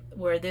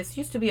where this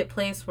used to be a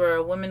place where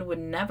a woman would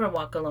never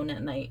walk alone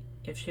at night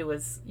if she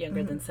was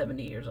younger than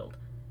 70 years old.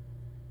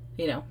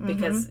 You know,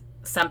 because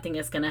something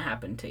is going to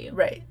happen to you.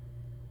 Right.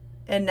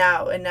 And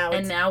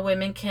now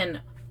women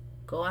can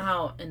go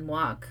out and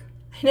walk.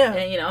 I know.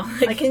 And, you know,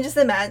 I can just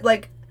imagine,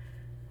 like,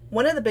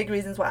 one of the big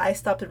reasons why I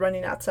stopped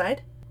running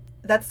outside,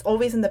 that's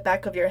always in the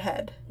back of your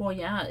head. Well,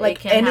 yeah.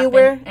 Like, it can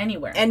anywhere. happen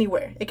anywhere.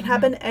 Anywhere. It can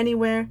happen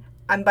anywhere.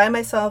 I'm by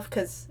myself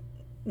because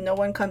no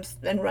one comes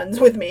and runs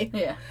with me.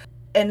 Yeah.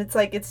 And it's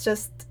like, it's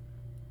just,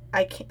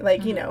 I can't,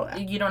 like, you know.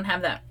 You don't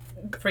have that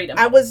freedom.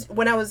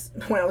 When I was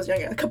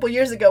younger, a couple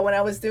years ago, when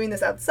I was doing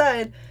this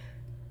outside,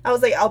 I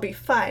was like, I'll be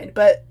fine.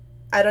 But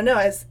I don't know,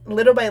 as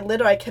little by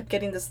little, I kept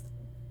getting this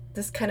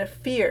kind of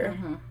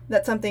fear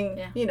that something,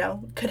 you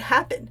know, could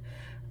happen.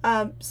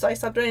 So I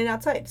stopped running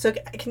outside. So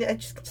I can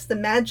just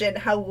imagine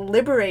how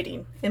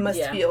liberating it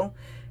must feel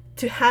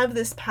to have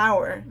this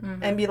power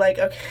and be like,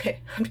 okay,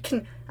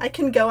 I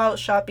can go out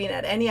shopping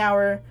at any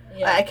hour.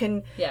 Yeah. I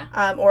can,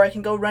 or I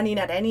can go running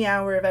at any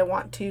hour if I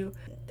want to.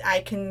 I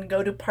can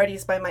go to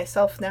parties by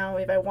myself now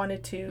if I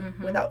wanted to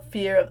without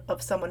fear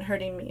of someone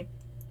hurting me.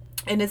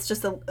 And it's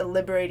just a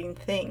liberating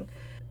thing.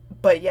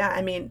 But yeah,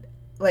 I mean,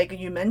 like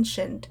you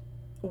mentioned,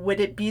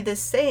 would it be the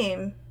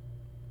same,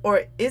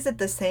 or is it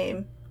the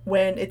same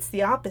when it's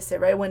the opposite,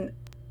 right? When,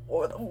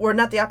 or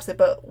not the opposite,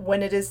 but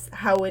when it is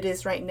how it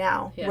is right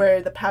now,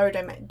 where the power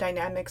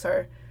dynamics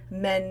are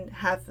men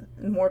have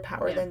more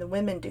power than the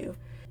women do.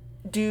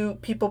 Do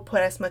people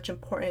put as much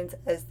importance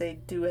as they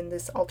do in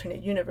this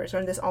alternate universe or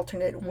in this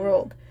alternate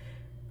world?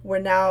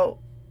 Where now,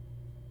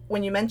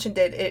 when you mentioned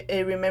it,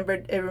 it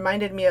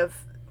reminded me of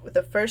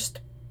the first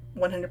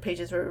 100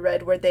 pages we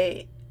read, where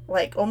they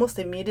like almost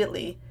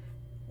immediately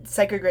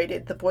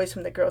segregated the boys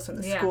from the girls from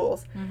the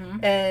schools,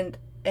 and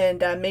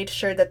made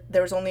sure that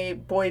there was only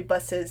boy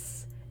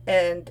buses,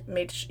 and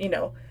made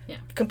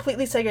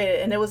completely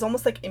segregated, and it was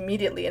almost like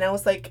immediately, and I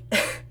was like,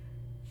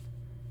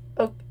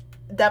 oh,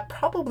 that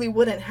probably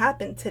wouldn't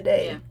happen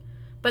today. Yeah.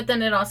 But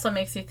then it also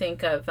makes you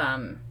think of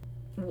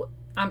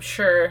I'm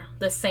sure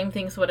the same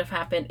things would have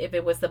happened if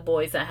it was the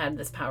boys that had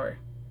this power.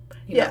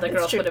 You know, the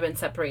girls would have been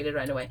separated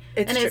right away.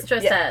 It's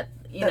just that,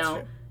 you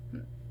know,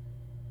 true.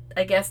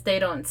 I guess they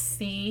don't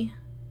see,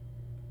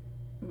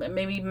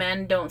 maybe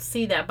men don't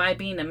see that by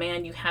being a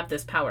man, you have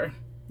this power.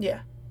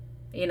 Yeah.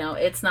 You know,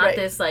 it's not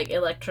this, like,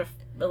 electricity.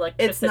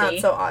 It's not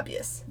so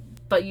obvious.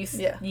 But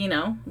you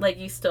know, like,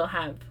 you still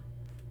have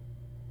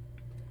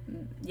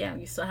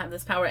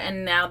this power.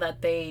 And now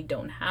that they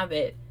don't have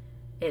it,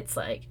 it's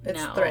like,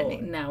 it's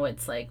threatening. Now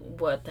it's like,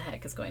 what the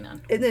heck is going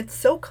on? And it's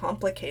so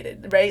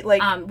complicated, right?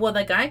 Like, well,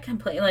 the guy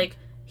like,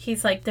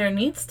 he's like, there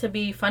needs to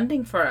be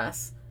funding for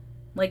us.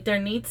 Like,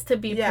 there needs to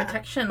be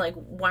protection. Like,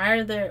 why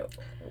are there,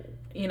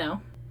 you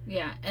know?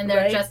 Yeah, and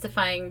they're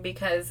justifying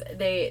because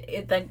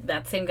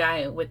that same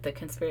guy with the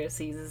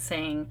conspiracies is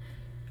saying,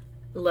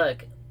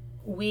 look,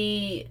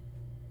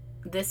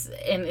 this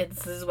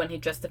is when he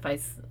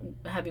justifies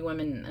having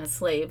women as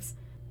slaves.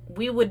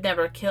 We would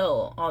never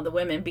kill all the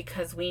women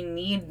because we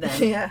need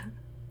them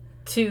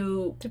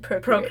to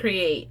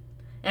procreate.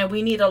 And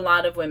we need a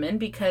lot of women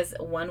because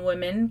one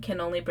woman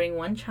can only bring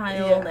one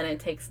child and it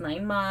takes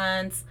 9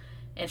 months.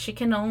 And she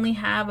can only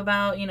have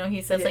about, you know,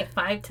 he says like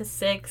 5 to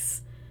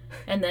 6.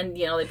 And then,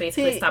 you know, they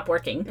basically stop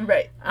working.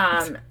 Right.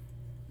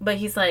 But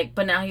he's like,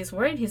 but now he's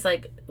worried. He's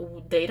like,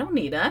 they don't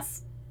need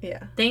us.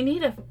 Yeah. They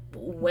need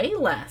way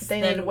less.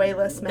 They need way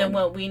less men than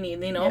what we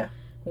need. You know,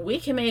 we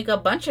can make a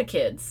bunch of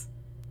kids.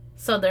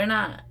 So they're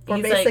not. Or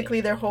basically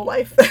like, their whole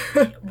life.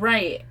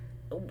 Right.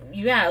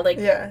 Yeah. Like,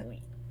 I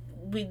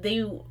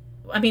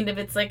mean, if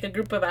it's like a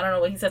group of, I don't know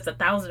what he says,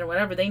 1,000 or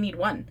whatever, they need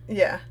one.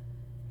 Yeah.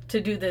 To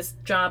do this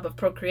job of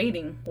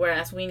procreating,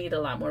 whereas we need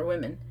a lot more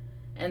women.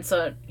 And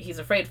so he's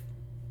afraid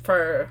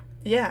for.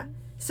 Yeah.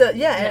 So,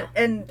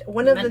 and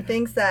one of the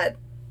things that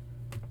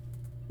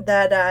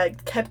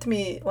kept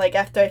me, like,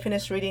 after I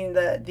finished reading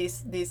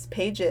these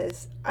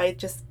pages, I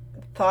just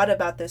thought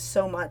about this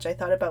so much. I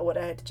thought about what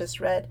I had just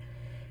read.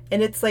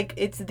 And it's like,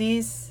 it's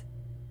these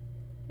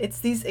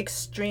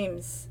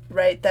extremes,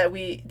 right, that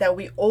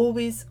we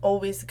always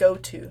go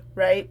to,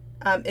 right?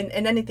 In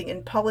anything,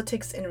 in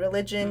politics, in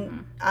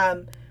religion,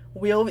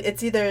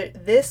 it's either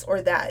this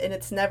or that, and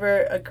it's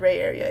never a gray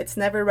area. It's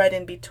never right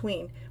in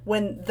between.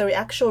 When the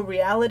actual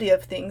reality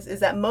of things is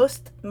that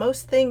most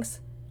things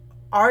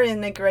are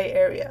in a gray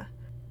area,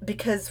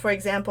 because, for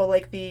example,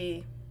 like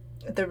the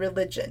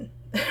religion,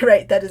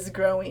 right, that is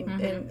growing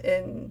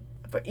in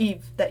for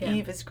Eve,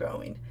 Eve is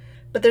growing.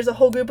 But there's a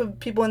whole group of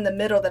people in the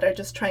middle that are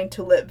just trying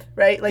to live,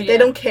 right? Like, they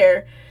don't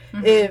care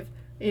if,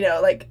 you know,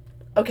 like,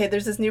 okay,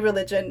 there's this new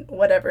religion,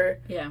 whatever.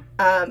 Yeah.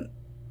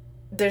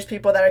 There's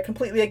people that are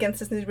completely against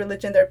this new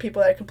religion. There are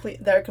people that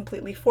are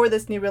completely for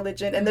this new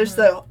religion. And there's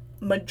the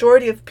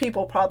majority of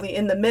people probably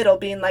in the middle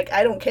being like,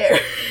 I don't care.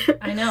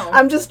 I know.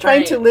 I'm just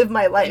trying to live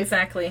my life.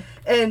 Exactly.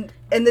 And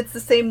it's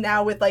the same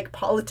now with, like,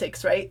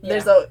 politics, right? Yeah.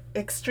 There's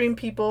extreme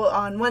people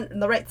on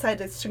the right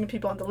side, extreme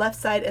people on the left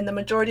side, and the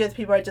majority of the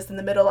people are just in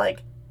the middle,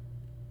 like,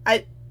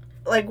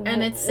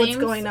 what's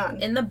going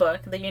on? In the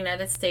book, the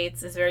United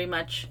States is very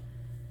much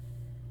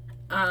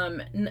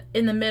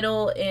in the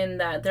middle, in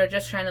that they're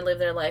just trying to live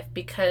their life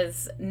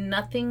because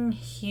nothing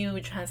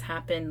huge has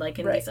happened, like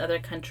in these other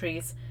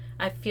countries.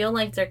 I feel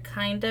like they're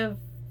kind of,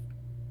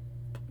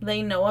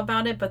 they know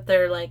about it, but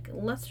they're like,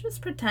 let's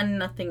just pretend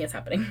nothing is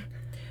happening.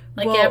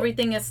 Like,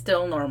 everything is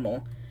still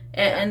normal.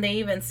 And they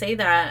even say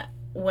that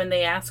when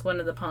they ask one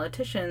of the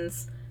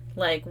politicians,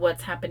 like,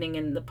 what's happening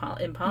in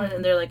politics,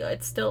 and they're like,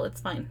 it's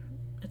fine.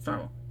 It's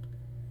normal.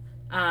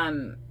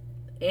 And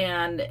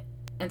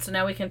so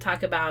now we can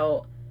talk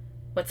about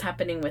what's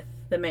happening with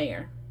the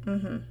mayor.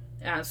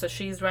 So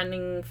she's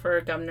running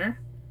for governor,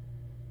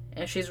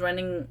 and she's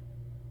running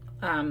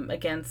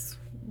against,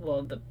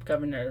 well, the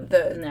governor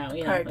now.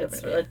 You know,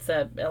 it's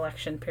a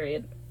election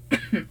period.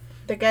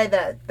 The guy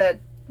that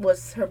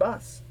was her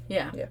boss.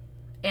 Yeah.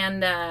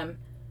 And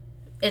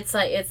it's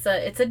like it's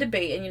a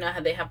debate, and you know how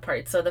they have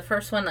parts. So the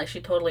first one, like,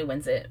 she totally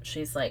wins it.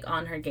 She's like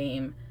on her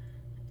game,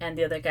 and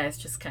the other guy's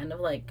just kind of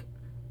like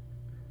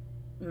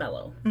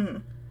mellow.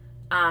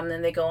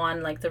 Then they go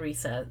on like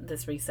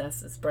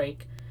this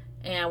break,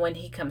 and when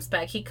he comes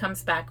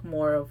back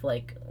more of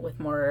like with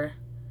more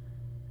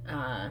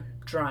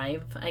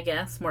drive, I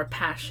guess, more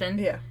passion.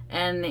 Yeah.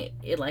 And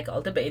it like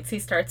all debates, he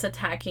starts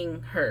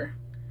attacking her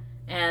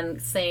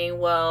and saying,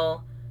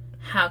 well,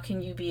 how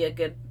can you be a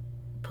good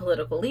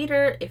political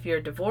leader if you're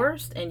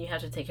divorced and you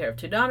have to take care of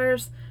 2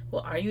 daughters?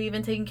 Well, are you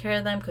even taking care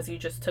of them? Because you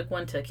just took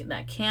one to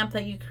that camp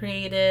that you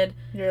created.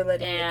 You're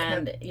letting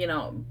and you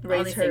know,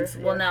 all these her, things.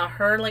 Well, now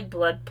her like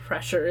blood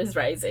pressure is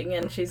rising,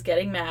 and she's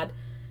getting mad,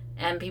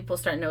 and people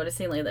start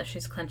noticing like that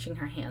she's clenching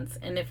her hands.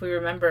 And if we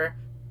remember,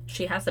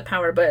 she has the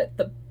power, but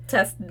the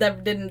test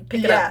didn't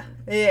pick it up.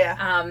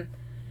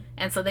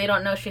 And so they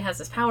don't know she has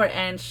this power,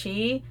 and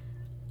she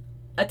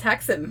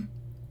attacks him.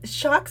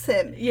 Shocks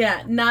him.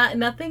 Yeah,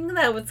 nothing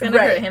that was gonna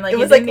hurt him. Like, it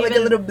was like a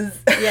little buzz.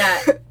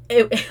 Yeah,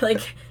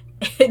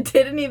 it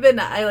didn't even.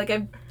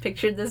 I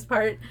pictured this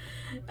part,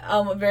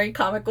 very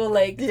comical.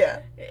 Like,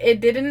 it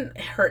didn't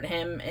hurt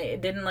him.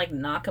 It didn't like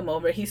knock him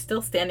over. He's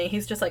still standing.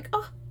 He's just like,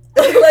 oh,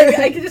 like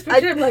I could just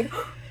picture him like.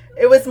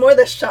 It was more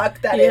the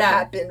shock that it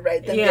happened,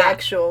 right, than the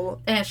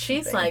actual. And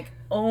she's thing. Like,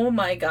 oh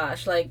my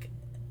gosh, like,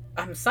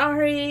 I'm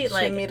sorry. She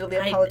like, immediately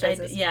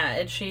apologizes.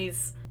 And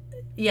she's.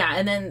 Yeah,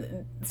 and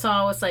then, so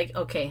I was like,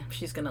 okay,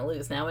 she's going to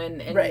lose now.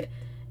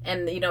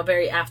 And you know,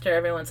 very after,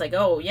 everyone's like,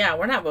 oh, yeah,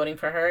 we're not voting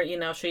for her. You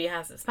know, she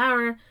has this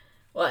power.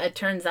 Well, it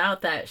turns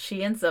out that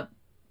she ends up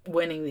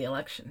winning the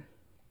election.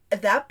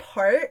 That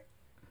part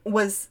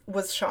was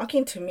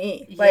shocking to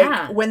me.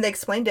 Like, when they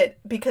explained it,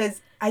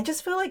 because I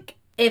just feel like...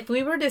 If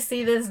we were to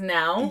see this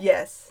now...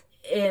 Yes.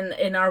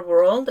 In our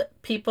world,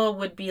 people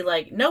would be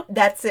like, nope.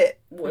 That's it,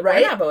 right?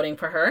 We're not voting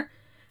for her.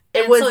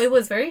 So it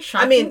was very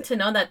shocking to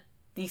know that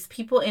these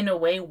people, in a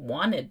way,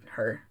 wanted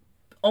her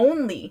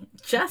only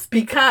just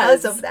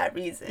because of that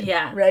reason.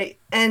 Yeah. Right?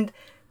 And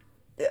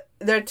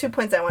there are 2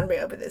 points I want to bring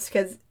up with this,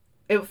 because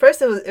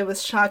first it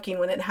was shocking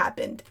when it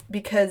happened,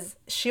 because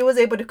she was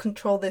able to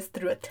control this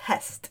through a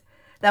test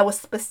that was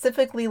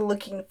specifically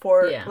looking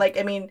for, like,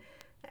 I mean,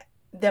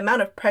 the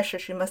amount of pressure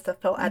she must have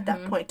felt at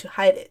that point to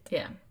hide it.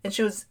 Yeah. And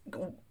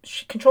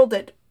she controlled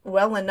it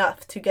well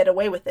enough to get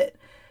away with it.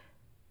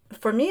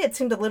 For me, it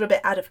seemed a little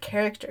bit out of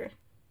character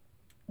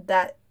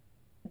that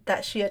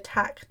she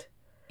attacked.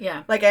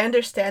 Yeah. Like, I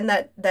understand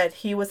that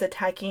he was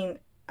attacking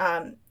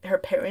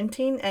her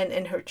parenting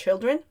and her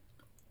children.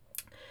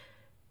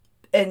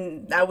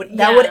 And that would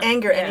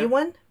anger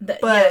anyone.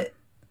 But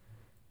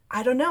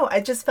I don't know.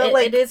 I just felt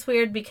like it is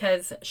weird,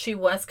 because she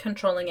was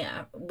controlling it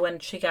when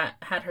she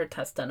had her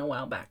test done a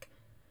while back.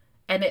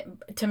 And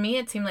to me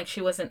it seemed like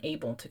she wasn't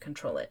able to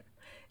control it.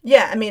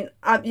 Yeah, I mean,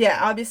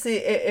 obviously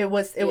it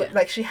was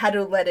like she had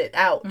to let it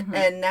out,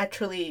 and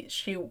naturally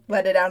she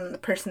let it out on the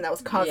person that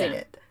was causing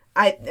it.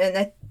 I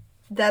think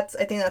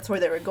that's where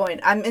they were going.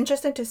 I'm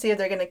interested to see if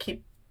they're gonna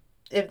keep,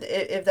 if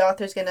the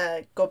author's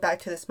gonna go back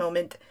to this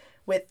moment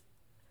with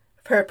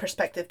her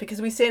perspective,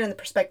 because we see it in the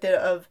perspective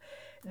of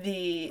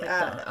the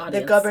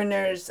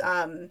governor's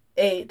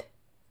aide.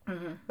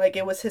 Like,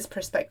 it was his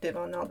perspective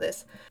on all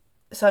this.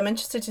 So I'm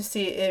interested to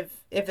see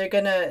if they're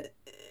gonna,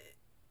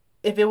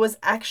 if it was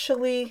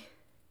actually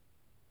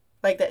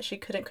like that she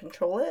couldn't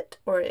control it,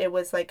 or it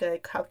was like a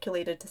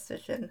calculated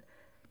decision.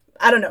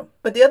 I don't know.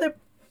 But the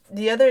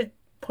other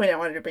point I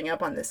wanted to bring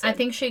up on this, I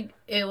think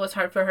it was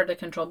hard for her to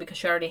control because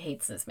she already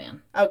hates this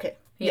man. Okay.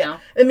 You know?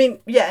 I mean,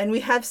 and we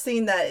have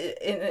seen that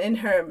in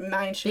her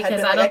mind she had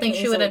been, I don't think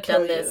she would have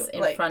done this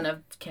in front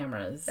of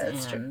cameras.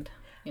 That's true.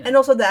 You know. And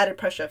also the added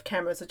pressure of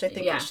cameras, which I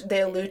think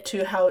they allude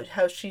to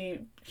how she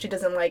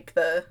doesn't like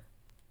the...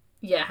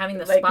 Yeah, having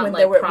the like spotlight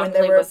when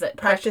they were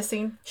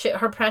practicing.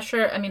 Her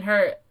pressure, I mean,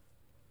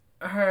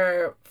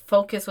 her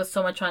focus was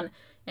so much on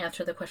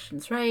answer the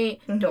questions right,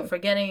 don't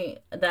forgetting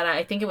that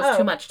I think it was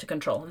too much to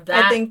control.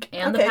 That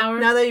and the power.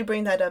 Now that you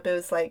bring that up, it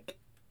was like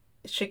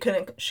she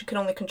could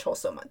only control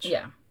so much.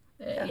 Yeah.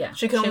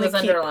 She was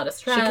under a lot of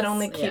stress. She could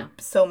only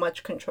keep so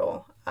much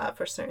control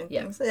for certain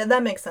things. Yeah,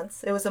 that makes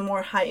sense. It was a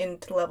more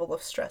heightened level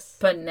of stress.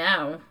 But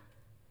now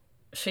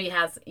she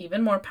has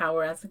even more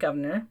power as the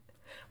governor.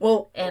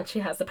 Well, and she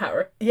has the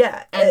power.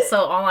 Yeah. And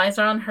so all eyes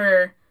are on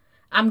her.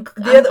 I'm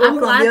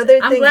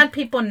glad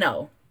people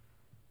know.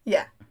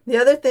 Yeah. The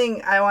other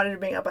thing I wanted to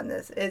bring up on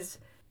this is,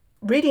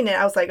 reading it,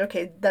 I was like,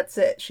 okay, that's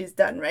it. She's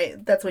done,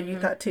 right? That's what you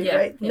thought too,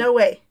 right? Yeah. No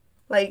way.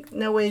 Like,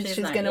 no way she's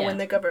not, going to win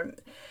the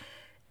government.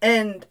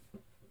 And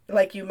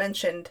like you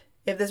mentioned,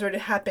 if this were to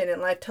happen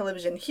in live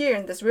television here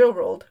in this real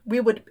world,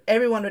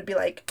 everyone would be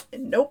like,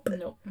 nope.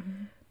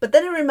 Mm-hmm. But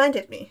then it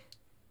reminded me,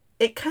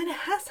 it kind of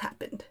has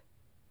happened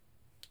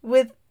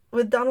with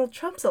Donald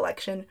Trump's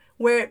election,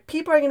 where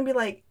people are going to be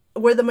like,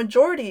 where the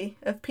majority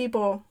of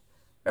people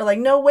are like,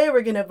 no way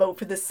we're going to vote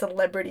for this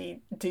celebrity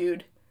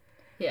dude.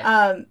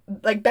 Yeah.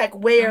 Like back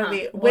way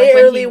early,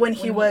 when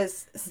he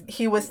was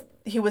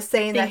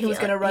saying that he was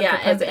going to run for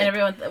president. And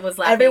everyone was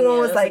laughing. Everyone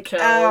was like,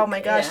 oh my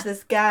gosh,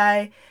 this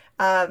guy.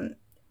 And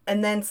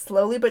then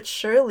slowly but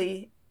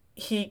surely,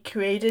 he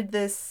created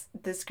this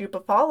group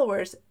of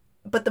followers.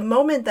 But the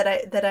moment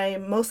that I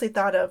mostly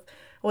thought of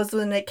was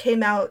when it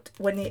came out,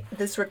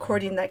 this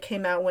recording that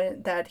came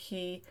out that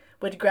he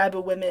would grab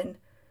a woman,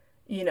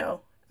 you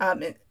know,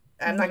 and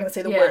I'm not going to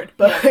say the word,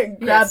 but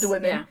grabbed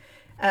women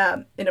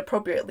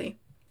inappropriately.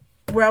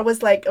 Where I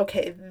was like,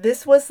 okay,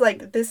 this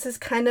is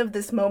kind of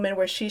this moment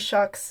where she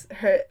shocks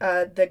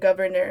the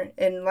governor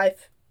in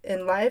life.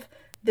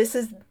 This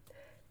is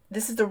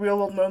the real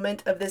world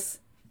moment of this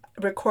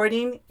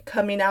recording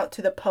coming out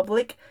to the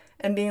public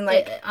and being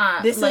like,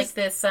 this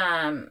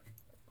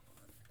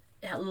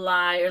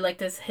lie or like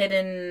this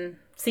hidden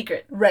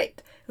secret.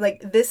 Right.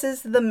 Like, this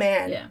is the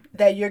man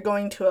that you're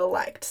going to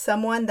elect.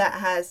 Someone that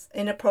has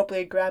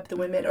inappropriately grabbed the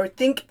women or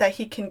think that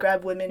he can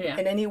grab women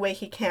in any way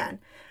he can.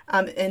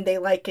 And they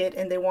like it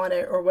and they want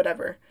it or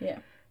whatever. Yeah.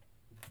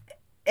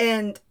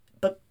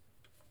 But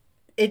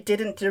it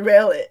didn't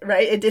derail it,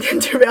 right? It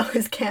didn't derail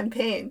his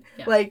campaign.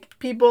 Yeah. Like,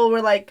 people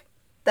were like,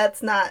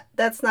 that's not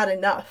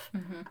enough.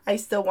 Mm-hmm. I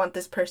still want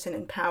this person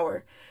in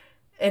power.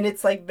 And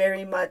it's like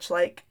very much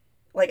like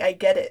I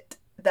get it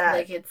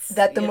that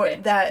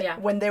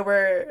when they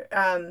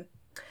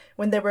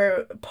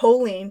were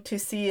polling to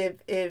see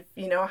if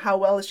you know how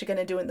well is she going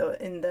to do in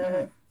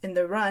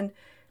the run,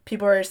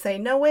 people are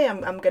saying no way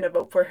I'm going to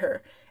vote for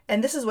her.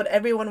 And this is what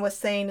everyone was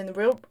saying in the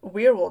real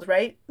world,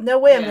 right? No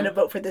way I'm going to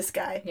vote for this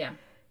guy. Yeah.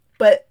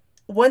 But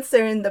once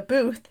they're in the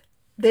booth,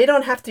 they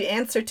don't have to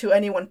answer to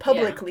anyone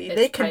publicly.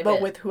 They can private.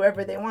 Vote with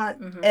whoever they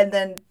want. Mm-hmm. And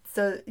then,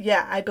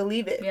 I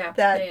believe it. Yeah.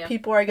 That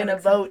people are going to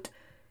vote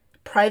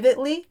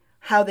privately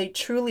how they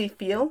truly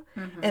feel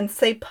and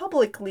say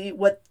publicly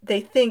what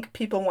they think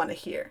people want to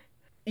hear.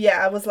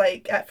 Yeah, I was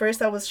like, at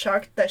first I was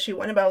shocked that she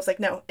won it, but I was like,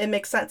 no, it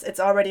makes sense. It's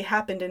already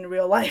happened in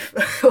real life.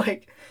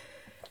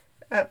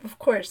 Of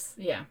course.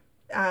 Yeah.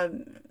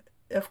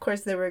 Of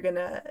course they were going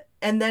to...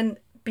 And then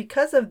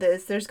because of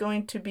this, there's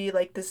going to be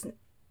like this...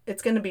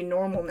 It's going to be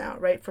normal now,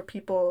 right? For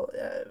people,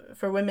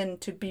 for women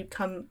to be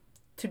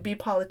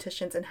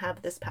politicians and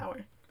have this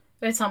power.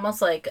 It's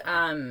almost like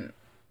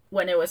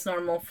when it was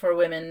normal for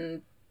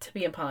women to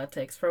be in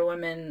politics, for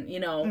women, you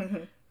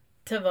know,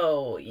 to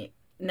vote.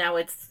 Now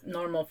it's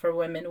normal for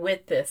women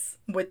with this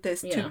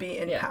to be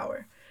in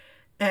power.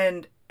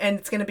 And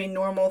it's going to be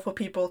normal for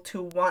people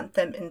to want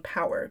them in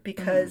power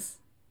because...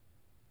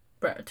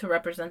 To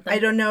represent them? I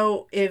don't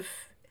know if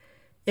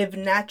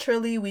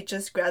naturally we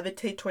just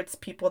gravitate towards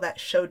people that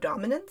show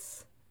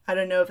dominance. I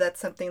don't know if that's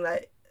something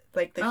that,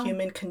 like the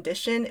human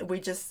condition, we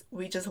just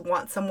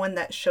want someone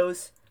that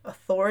shows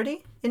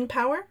authority in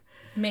power.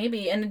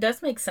 Maybe, and it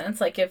does make sense.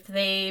 Like if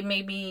they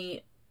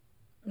maybe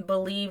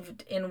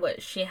believed in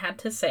what she had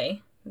to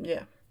say.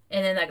 Yeah.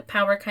 And then that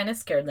power kind of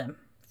scared them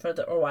for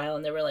a while,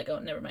 and they were like, oh,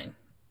 never mind.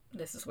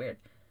 This is weird.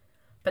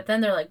 But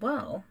then they're like,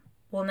 well,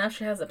 now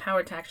she has the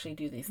power to actually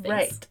do these things.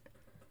 Right.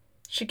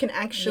 She can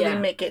actually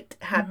make it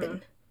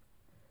happen.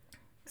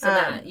 So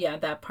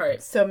that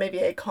part. So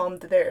maybe I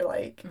calmed there,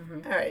 like,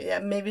 all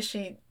right, maybe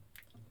she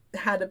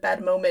had a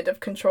bad moment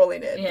of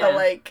controlling it. Yeah. But,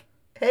 like,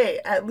 hey,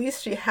 at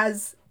least she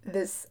has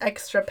this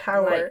extra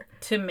power.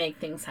 To make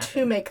things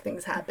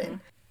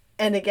happen.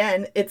 And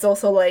again, it's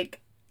also,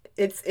 like,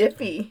 it's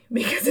iffy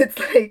because it's,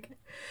 like...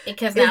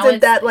 Because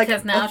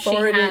now she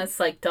has,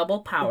 like,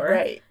 double power.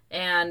 Right.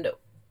 And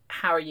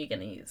how are you going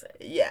to use it?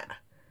 Yeah.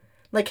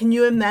 Like, can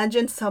you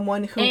imagine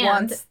someone who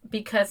wants...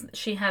 because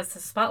she has the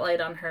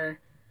spotlight on her...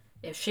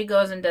 If she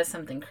goes and does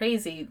something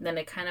crazy, then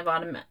it kind of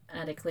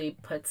automatically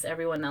puts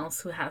everyone else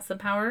who has the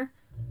power...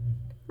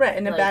 Right,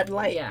 in a bad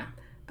light. Yeah.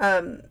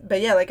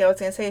 But yeah, like I was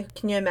going to say,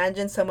 can you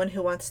imagine someone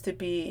who wants to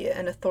be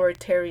an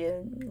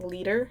authoritarian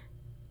leader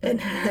and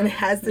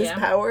has this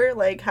power?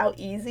 Like, how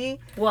easy?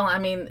 Well, I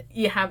mean,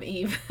 you have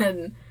Eve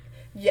and...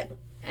 Yeah.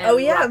 And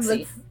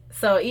Roxy.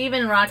 So Eve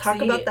and Roxy...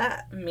 Talk about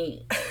that.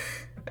 Me.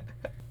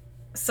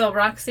 So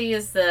Roxy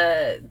is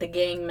the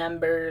gang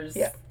member's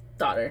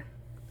daughter.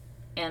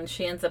 And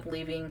she ends up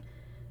leaving.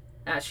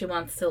 She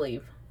wants to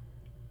leave.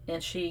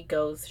 And she's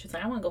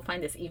like, I want to go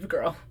find this Eve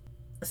girl.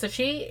 So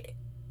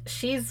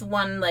she's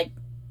one, like,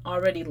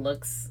 already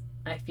looks,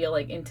 I feel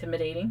like,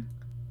 intimidating.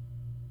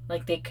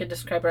 Like, they could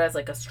describe her as,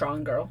 like, a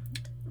strong girl.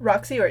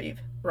 Roxy or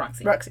Eve?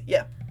 Roxy,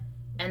 yeah.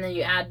 And then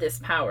you add this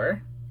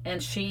power.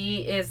 And she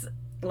is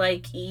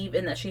like Eve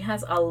in that she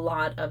has a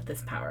lot of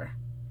this power.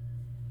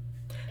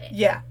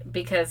 Yeah.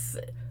 Because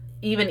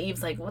even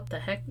Eve's like, what the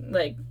heck?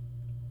 Like...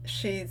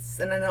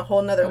 She's in a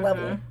whole nother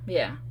level.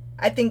 Yeah.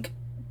 I think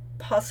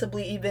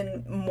possibly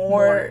even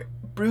more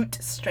brute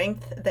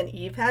strength than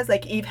Eve has.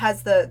 Like, Eve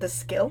has the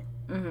skill,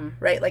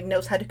 right? Like,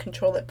 knows how to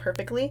control it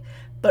perfectly.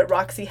 But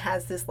Roxy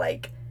has this,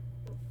 like,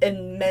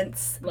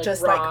 immense, like,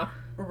 just, raw. like,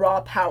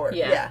 raw power.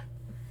 Yeah.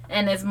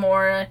 And is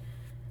more,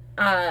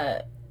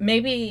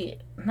 maybe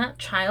not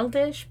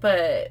childish,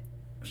 but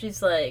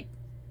she's, like,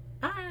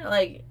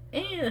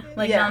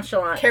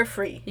 nonchalant.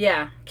 Carefree.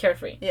 Yeah,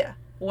 carefree. Yeah.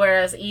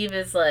 Whereas Eve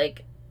is,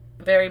 like,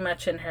 very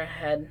much in her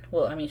head.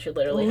 Well, I mean, she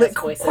literally has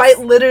voices. Quite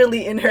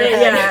literally in her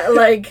head. Yeah,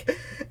 like,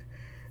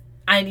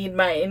 I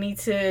need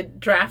to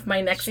draft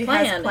my next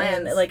plan. Has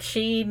plans. And, like,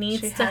 she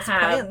needs to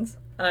have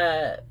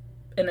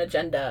an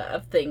agenda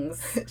of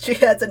things. She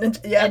has an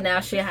agenda, yeah. And now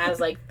she has,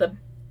 like, the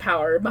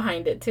power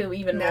behind it, too,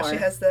 even more. Now she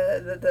has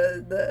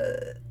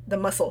the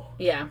muscle.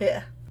 Yeah.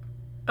 Yeah.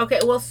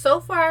 Okay, well,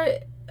 so far,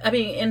 I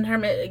mean, in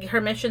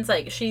her missions,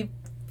 like, she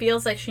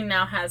feels like she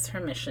now has her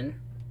mission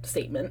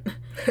statement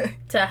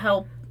to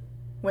help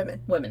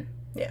women.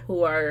 Yeah.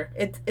 Who are...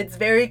 It's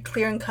very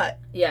clear and cut.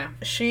 Yeah.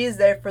 She's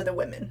there for the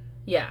women.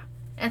 Yeah.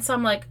 And so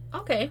I'm like,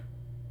 okay.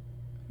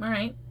 All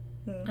right.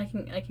 I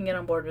can get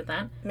on board with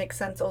that. Makes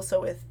sense also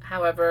with...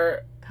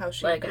 However, how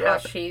she how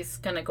she's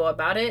going to go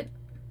about it.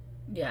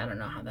 Yeah, I don't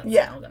know how that's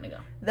all going to go.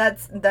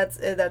 That's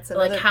another...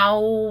 Like,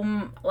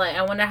 how... Like,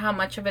 I wonder how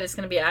much of it is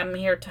going to be, I'm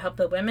here to help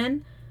the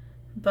women,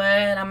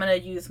 but I'm going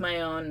to use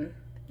my own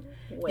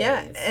ways.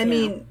 Yeah, I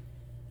mean...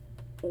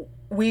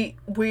 We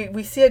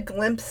see a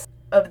glimpse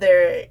of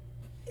their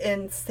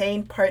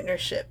insane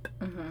partnership,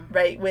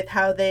 right? With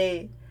how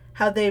they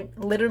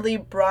literally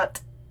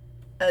brought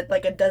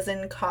a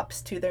dozen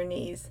cops to their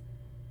knees.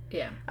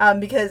 Yeah.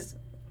 Because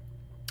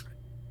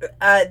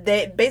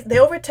they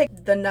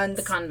overtake the nuns.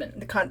 The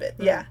convent.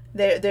 Mm-hmm. Yeah.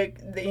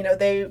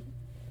 They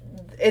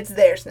it's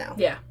theirs now.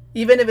 Yeah.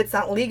 Even if it's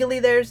not legally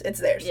theirs, it's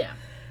theirs. Yeah.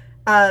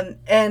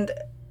 And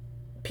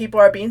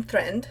people are being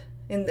threatened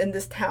in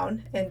this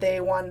town, and they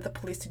want the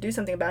police to do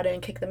something about it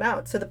and kick them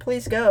out. So the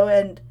police go,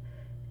 and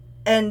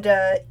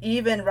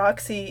Eve and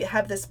Roxy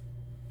have this,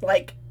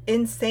 like,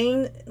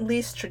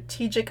 insanely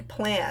strategic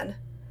plan.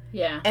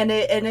 Yeah. And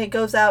it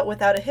goes out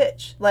without a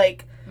hitch.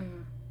 Like,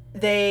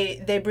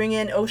 they bring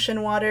in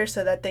ocean water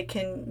so that they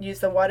can use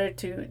the water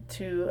to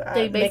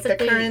make the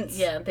currents.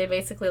 Yeah, they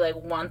basically, like,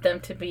 want them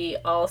to be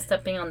all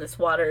stepping on this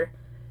water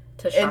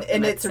to shock them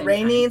and at it's the same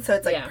raining, time. so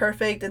it's, like,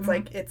 perfect. It's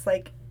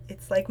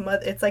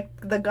it's like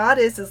the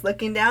goddess is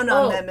looking down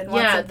on them and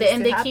wants this to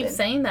happen. They keep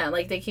saying that.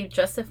 Like, they keep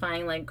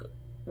justifying, like,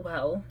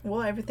 well,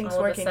 everything's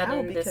working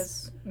out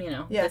because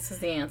this is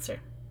the answer.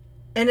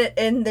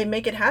 And they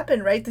make it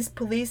happen, right? These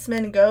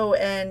policemen go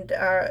and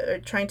are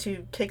trying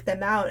to kick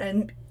them out,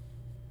 and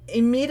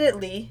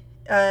immediately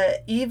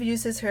Eve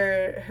uses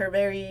her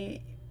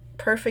very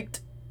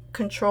perfect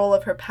control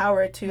of her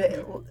power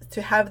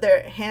to have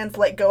their hands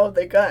let go of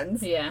their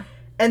guns. Yeah.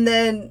 And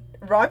then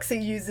Roxy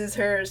uses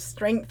her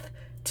strength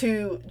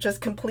to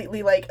just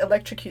completely, like,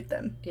 electrocute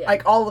them. Yeah.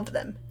 Like, all of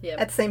them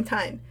at the same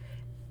time.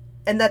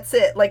 And that's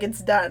it. Like,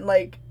 it's done.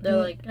 Like, they're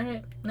like, all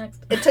right,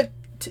 next. It took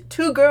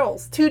two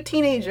girls, two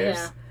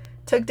teenagers,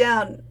 took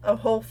down a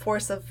whole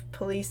force of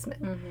policemen.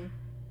 Mm-hmm.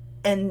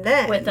 And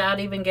then... Without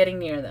even getting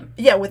near them.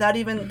 Yeah, without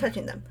even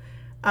touching them.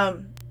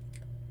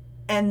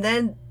 And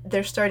then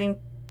they're starting...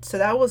 So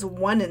that was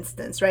one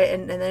instance, right?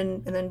 And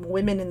then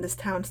women in this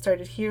town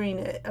started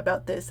hearing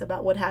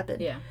about what happened.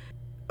 Yeah.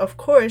 Of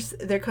course,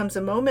 there comes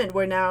a moment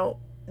where now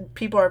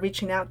people are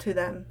reaching out to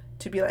them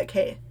to be like,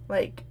 hey,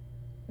 like,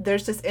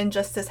 there's this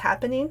injustice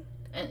happening.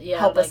 And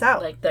help us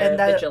out. Like they're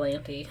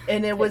vigilante.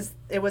 And it was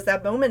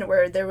that moment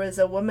where there was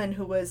a woman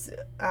who was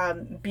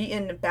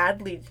beaten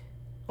badly,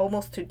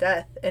 almost to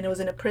death, and it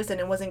was in a prison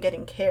and wasn't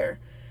getting care.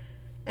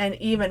 And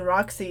Eve and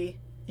Roxy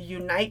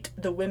unite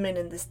the women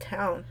in this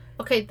town.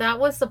 Okay, that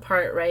was the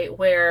part, right,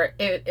 where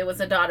it was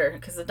a daughter,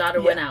 because the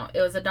daughter went out.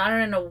 It was a daughter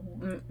and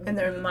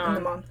the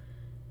mom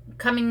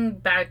coming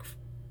back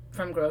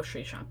from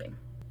grocery shopping.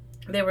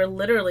 They were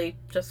literally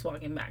just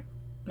walking back,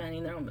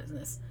 minding their own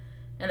business.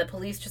 And the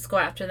police just go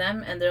after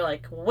them, and they're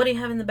like, well, what do you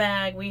have in the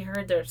bag? We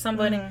heard there's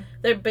somebody... Mm-hmm.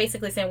 They're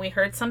basically saying, we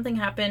heard something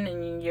happen,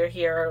 and you're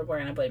here, we're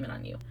going to blame it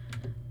on you.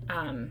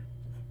 And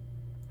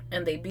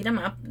they beat him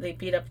up. They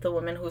beat up the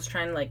woman who's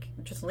trying to, like,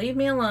 just leave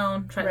me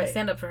alone, trying to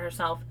stand up for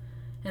herself.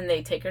 And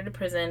they take her to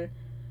prison,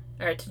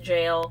 or to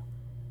jail.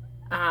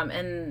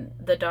 And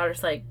the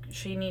daughter's like,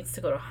 she needs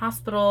to go to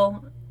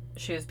hospital.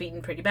 She was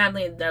beaten pretty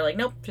badly. And they're like,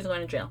 nope, she's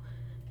going to jail.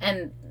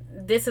 And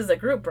this is a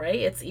group, right?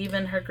 It's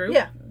even her group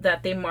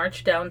that they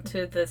marched down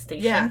to the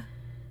station. Yeah.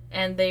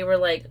 And they were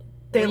like,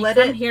 we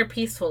come here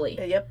peacefully.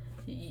 Yep.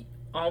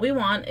 All we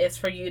want is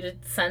for you to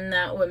send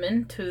that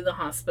woman to the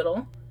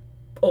hospital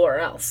or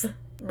else.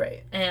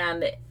 Right.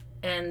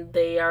 And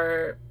they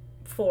are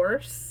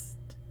forced,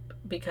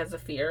 because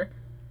of fear,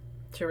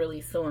 to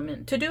release the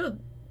woman. To do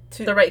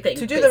the right thing,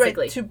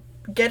 to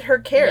get her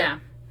care. Yeah.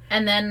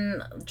 And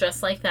then,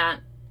 just like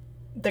that,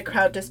 the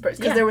crowd dispersed,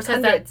 because there was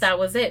hundreds. That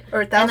was it.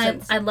 Or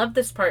thousands. And I love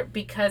this part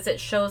because it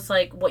shows,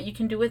 like, what you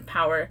can do with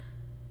power,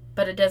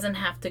 but it doesn't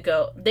have to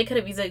go... They could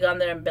have easily gone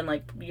there and been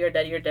like, you're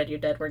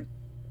dead, we're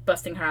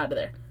busting her out of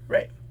there.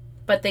 Right.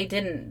 But they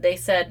didn't. They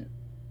said,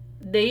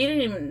 they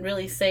didn't even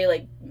really say,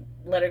 like,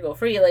 let her go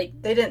free.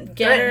 Like, they didn't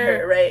get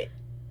her, right?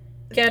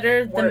 Get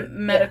her the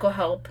medical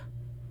help.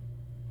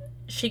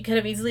 She could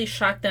have easily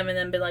shocked them and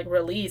then been like,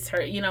 release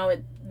her. You know,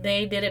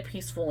 they did it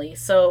peacefully.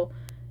 So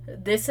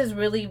this is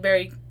really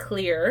very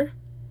clear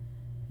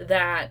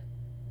that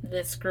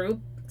this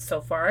group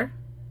so far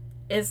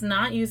is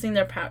not using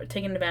their power,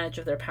 taking advantage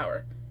of their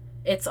power.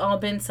 It's all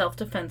been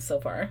self-defense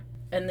so far,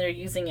 and they're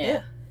using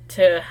it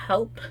to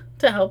help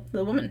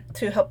the woman.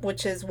 To help,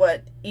 which is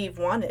what Eve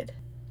wanted.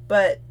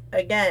 But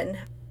again,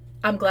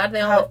 I'm glad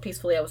they all left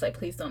peacefully. I was like,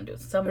 please don't do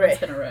it. Someone's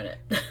gonna ruin it.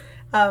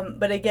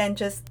 But again,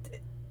 just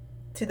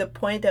to the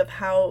point of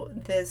how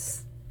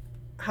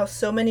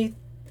so many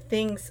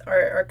things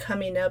are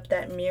coming up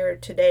that mirror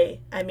today.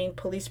 I mean,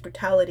 police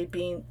brutality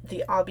being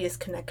the obvious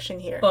connection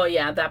here. Oh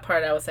yeah, that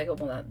part I was like, oh,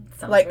 well, that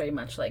sounds like, very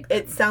much like that.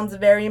 It sounds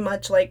very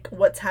much like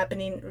what's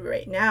happening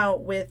right now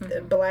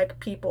with Black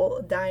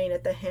people dying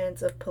at the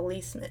hands of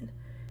policemen.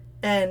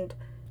 And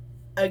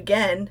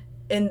again,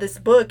 in this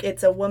book,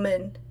 it's a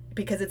woman,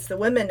 because it's the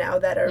women now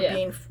that are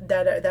being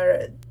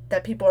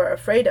that people are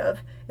afraid of.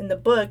 In the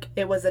book,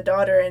 it was a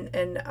daughter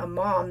and a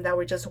mom that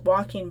were just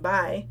walking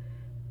by,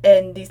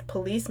 and these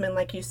policemen,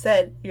 like you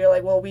said, you're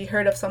like, well, we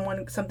heard of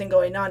something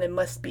going on, it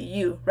must be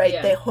you,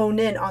 right? They hone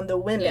in on the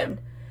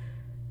women.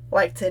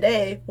 Like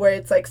today, where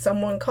it's like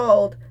someone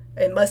called,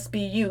 it must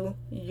be you,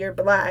 you're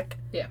Black.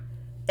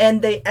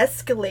 And they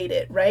escalate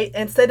it, right?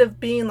 Instead of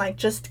being like,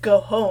 just go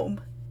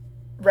home,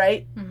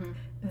 right?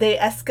 They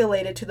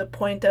escalated to the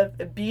point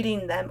of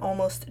beating them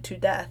almost to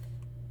death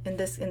in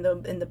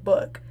the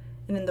book.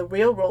 And in the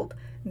real world,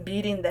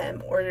 beating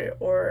them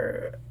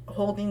or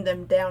holding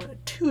them down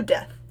to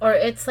death. Or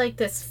it's like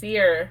this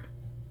fear,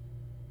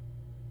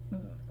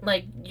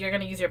 like, you're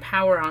going to use your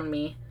power on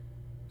me,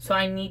 so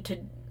I need to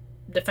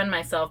defend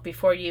myself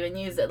before you even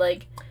use it.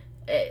 Like,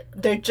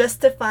 they're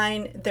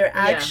justifying their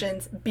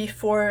actions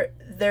before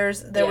there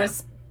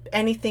was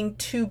anything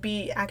to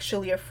be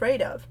actually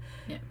afraid of.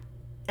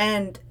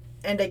 And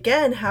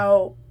again,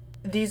 how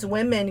these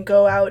women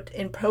go out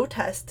and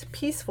protest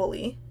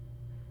peacefully.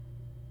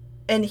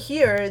 And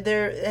here,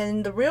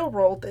 in the real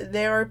world,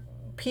 there are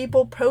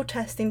people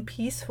protesting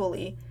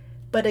peacefully,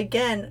 but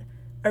again,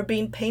 are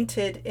being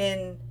painted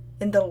in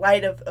the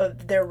light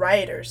of their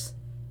rioters.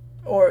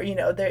 Or, you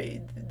know,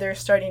 they're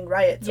starting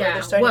riots. Yeah, or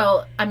they're starting...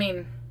 well, I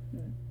mean,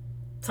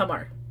 some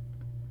are.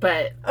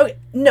 But... Okay,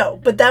 no,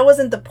 but that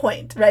wasn't the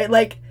point, right?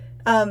 Like,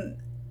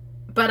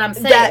 but I'm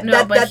saying,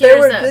 but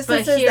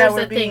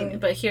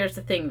here's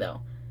the thing,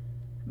 though.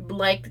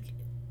 Like,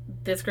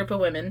 this group of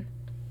women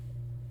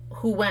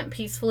who went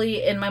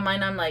peacefully, in my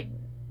mind, I'm like,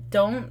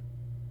 don't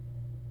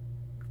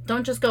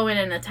just go in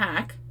and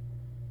attack,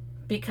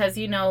 because,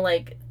 you know,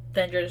 like,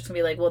 then you're just gonna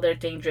be like, well, they're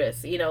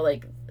dangerous. You know,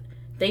 like,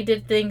 they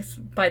did things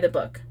by the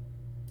book.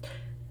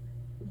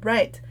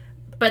 Right.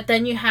 But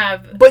then you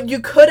have... But you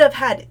could have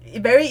had,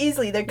 very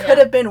easily, there could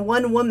have been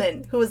one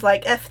woman who was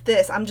like, F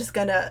this, I'm just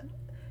gonna...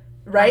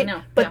 Right? I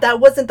know. But that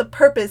wasn't the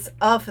purpose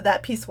of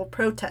that peaceful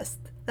protest.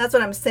 That's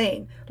what I'm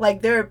saying.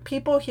 Like, there are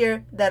people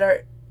here that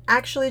are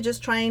actually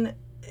just trying...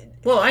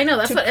 Well, I know.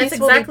 That's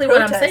exactly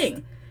what I'm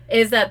saying.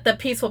 Is that the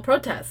peaceful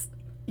protest.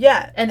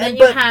 Yeah. And then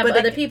you have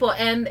other people.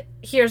 And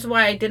here's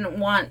why I didn't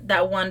want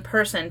that one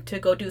person to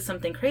go do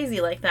something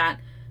crazy like that.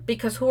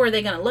 Because who are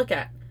they going to look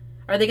at?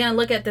 Are they going to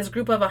look at this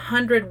group of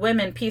 100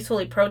 women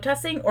peacefully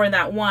protesting, or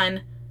that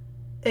one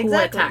who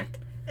attacked?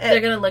 They're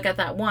going to look at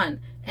that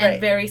one.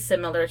 And very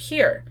similar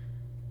here.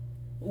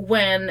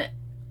 When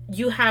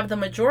you have the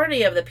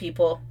majority of the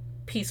people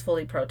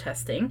peacefully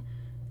protesting,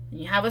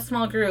 you have a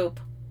small group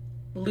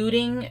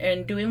looting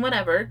and doing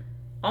whatever,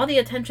 all the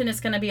attention is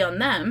going to be on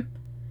them.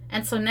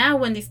 And so now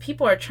when these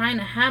people are trying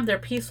to have their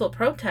peaceful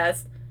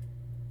protest,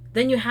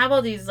 then you have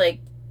all these,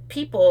 like,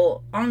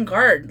 people on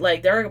guard.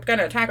 Like, they're going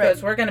to attack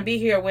us. We're going to be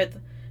here with,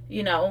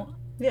 you know.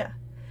 Yeah.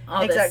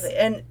 All exactly.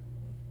 This.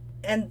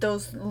 And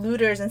those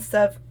looters and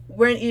stuff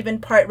weren't even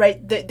part,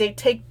 right? They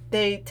take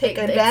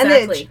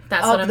advantage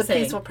of the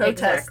peaceful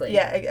protest. Exactly.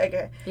 Yeah,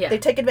 okay. Yeah. They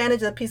take advantage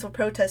of the peaceful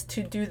protest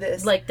to do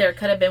this. Like, there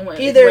could have been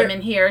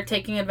women here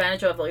taking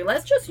advantage of, like,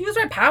 let's just use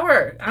our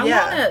power.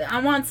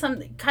 I want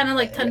some, kind of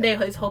like Tunde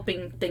who's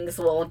hoping things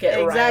will get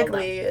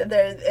exactly.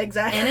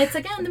 Exactly. And it's,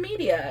 again, the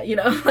media, you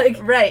know, like.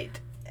 Right.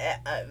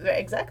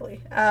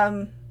 Exactly.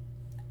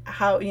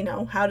 How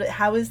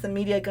is the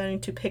media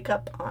going to pick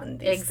up on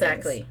these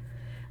things?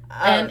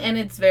 And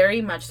it's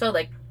very much so,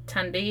 like,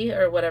 Tunde,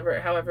 or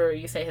whatever, however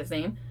you say his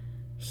name,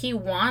 he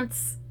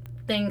wants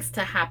things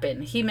to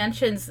happen. He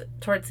mentions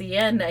towards the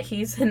end that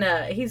he's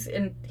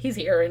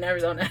here in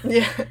Arizona.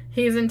 Yeah.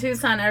 He's in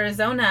Tucson,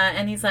 Arizona,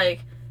 and he's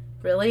like,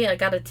 really? I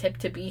got a tip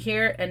to be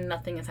here, and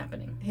nothing is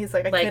happening. He's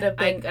like,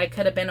 I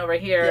could have been over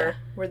here,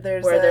 where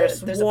there's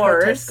wars. A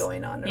protest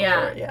going on.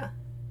 Yeah.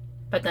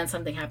 But then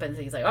something happens,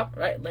 and he's like, oh,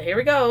 right, here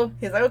we go.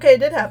 He's like, okay, it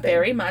did happen.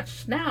 Very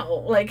much now.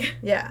 Like.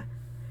 Yeah.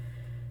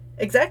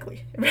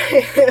 Exactly.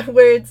 Right.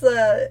 Where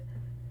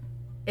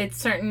it's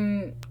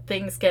certain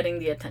things getting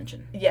the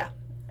attention. Yeah.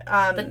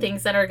 The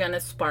things that are going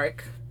to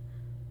spark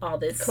all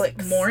this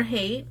clicks, more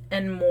hate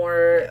and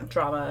more Yeah.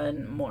 drama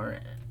and more.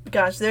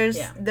 Gosh, there's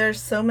Yeah.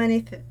 there's so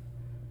many.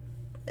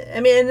 I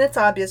mean, and it's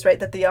obvious, right,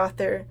 that the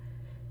author,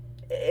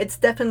 it's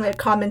definitely a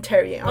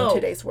commentary on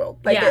today's world.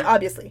 Like, yeah.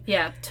 obviously.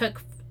 Yeah,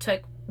 took,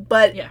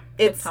 but yeah,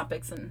 it's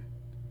topics and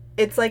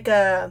it's like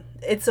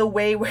it's a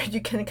way where you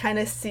can kind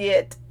of see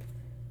it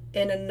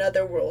in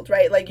another world,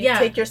 right? Like, you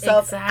take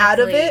yourself out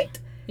of it,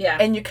 yeah,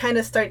 and you kind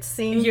of start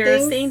seeing you're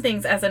seeing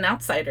things as an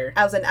outsider.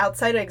 As an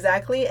outsider,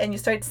 exactly, and you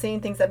start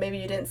seeing things that maybe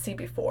you didn't see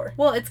before.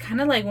 Well, it's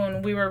kind of like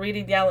when we were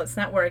reading the Outlets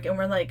Network, and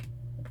we're like,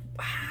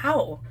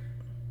 how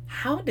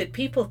did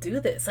people do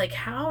this? Like,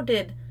 how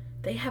did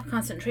they have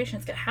concentration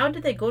camps? How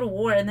did they go to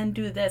war and then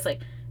do this?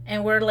 Like,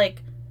 and we're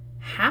like,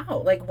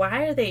 how? Like,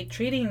 why are they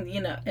treating,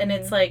 you know? And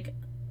it's like,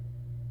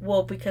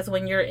 well, because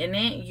when you're in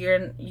it,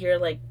 you're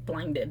like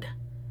blinded.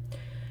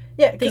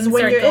 Yeah, because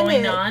when you're going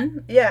in it,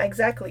 on. Yeah,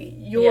 exactly.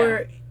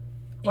 You're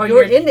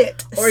in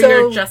it, or so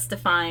you're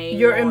justifying.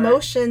 Your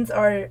emotions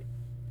are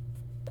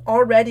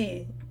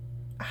already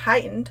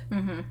heightened.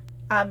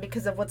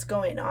 Because of what's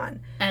going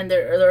on, and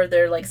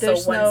they're like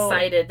There's so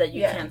one-sided that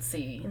you can't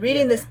see.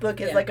 Reading this book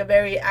is like a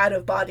very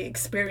out-of-body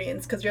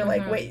experience, because you're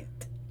like, wait,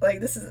 like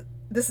this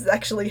is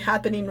actually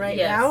happening right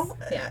now.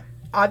 Yeah.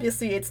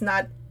 Obviously, it's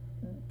not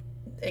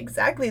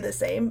exactly the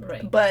same,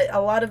 right, but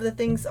a lot of the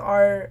things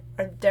are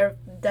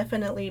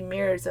definitely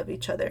mirrors of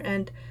each other.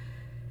 And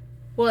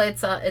well,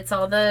 it's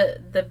all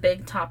the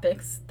big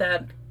topics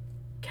that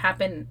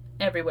happen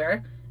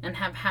everywhere and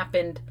have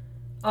happened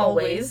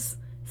always.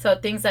 So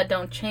things that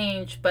don't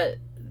change, but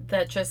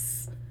that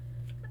just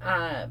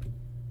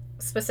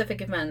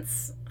specific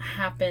events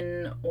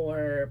happen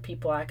or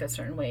people act a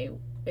certain way.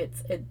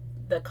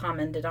 The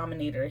common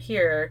denominator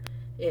here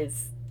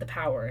is the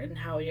power and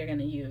how you're going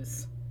to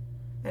use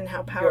and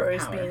how power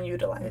is being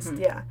utilized.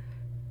 Yeah,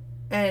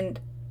 and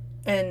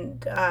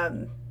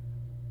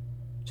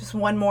just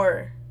one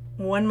more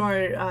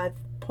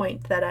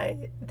point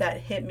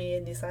that hit me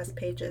in these last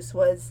pages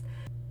was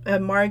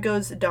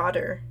Margot's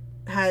daughter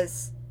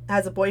has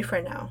a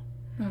boyfriend now,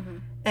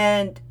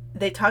 and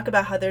they talk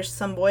about how there's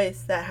some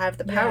boys that have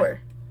the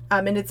power,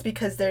 and it's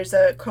because there's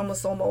a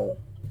chromosomal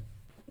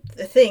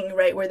thing,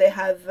 right, where they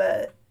have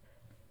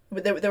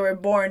they were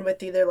born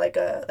with either like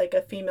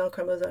a female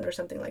chromosome or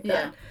something like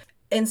that.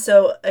 And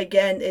so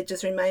again, it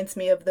just reminds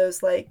me of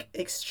those like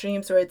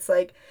extremes where it's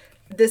like,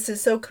 this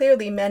is so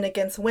clearly men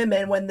against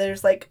women, when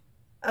there's like,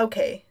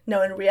 okay,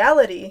 no, in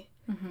reality,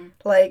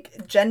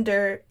 like,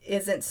 gender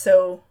isn't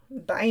so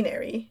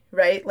binary,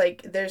 right?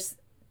 Like, there's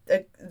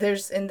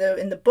in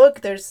the book,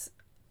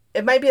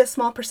 it might be a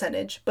small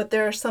percentage, but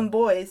there are some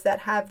boys that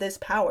have this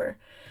power,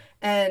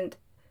 and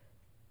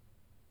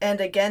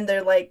again,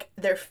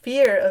 their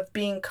fear of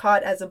being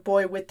caught as a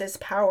boy with this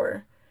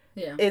power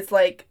is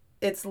like,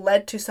 it's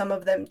led to some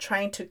of them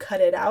trying to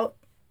cut it out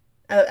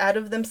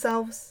of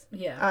themselves,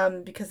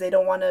 because they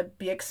don't want to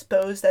be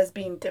exposed as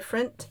being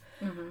different.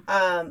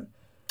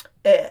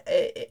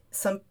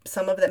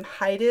 Some of them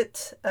hide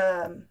it,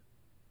 and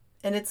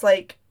it's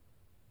like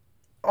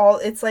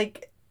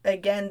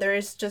again, there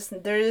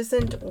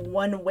isn't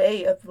one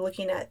way of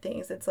looking at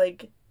things. It's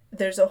like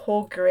there's a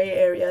whole gray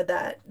area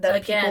that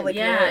again, people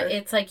ignore. Yeah,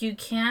 it's like it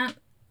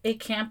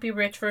can't be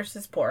rich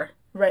versus poor,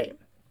 right?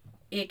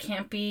 It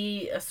can't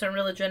be a certain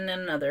religion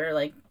and another,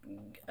 like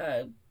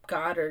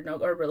God or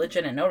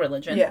religion and no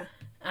religion. Yeah.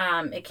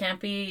 It can't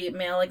be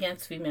male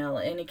against female,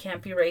 and it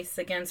can't be race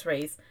against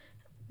race.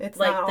 It's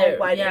like not all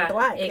white and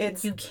black.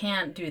 You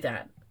can't do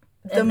that.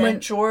 The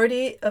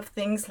majority of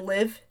things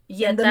live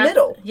in the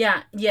middle.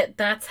 Yeah, yet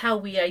that's how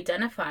we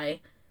identify,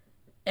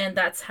 and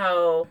that's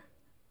how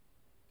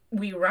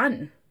we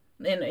run.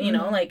 And you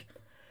know, like,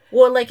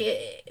 well, like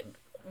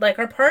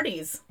our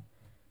parties,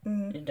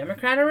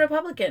 Democrat or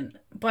Republican.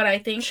 But I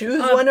think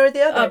choose one or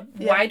the other.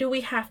 Why do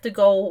we have to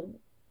go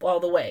all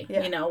the way?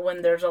 You know,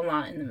 when there's a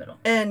lot in the middle.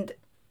 And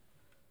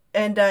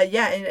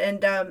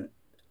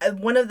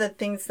one of the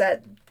things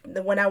that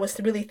when I was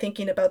really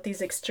thinking about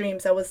these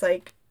extremes, I was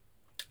like,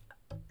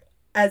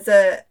 as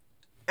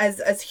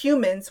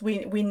humans,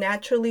 we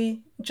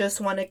naturally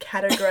just want to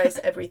categorize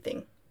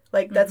everything.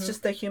 Like, that's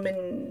just the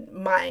human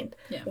mind.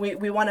 Yeah.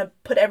 We want to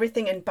put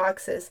everything in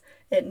boxes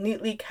and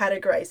neatly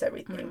categorize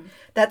everything.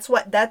 That's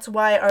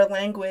why our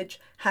language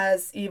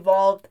has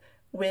evolved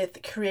with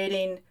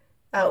creating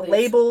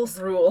labels,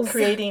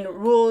 creating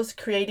rules,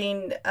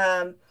 creating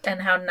and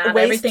how not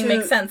everything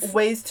makes sense.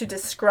 Ways to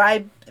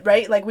describe,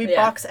 right? Like, we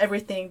box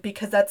everything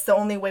because that's the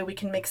only way we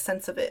can make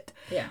sense of it.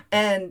 Yeah.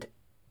 And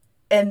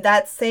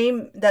that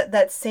same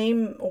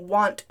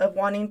want of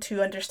wanting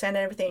to understand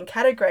everything and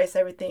categorize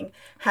everything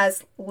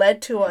has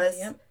led to us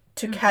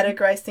to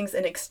categorize things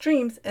in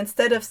extremes,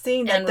 instead of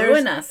seeing that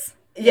ruin us.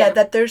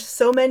 That there's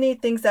so many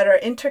things that are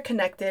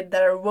interconnected,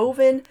 that are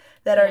woven,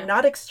 that are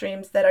not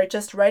extremes, that are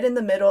just right in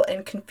the middle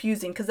and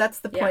confusing, because that's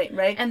the point,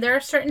 right? And there are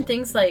certain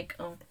things like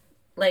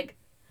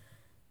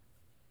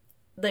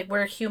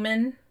we're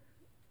human.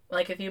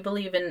 Like, if you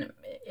believe in,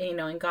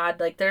 in God,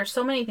 like, there are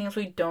so many things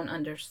we don't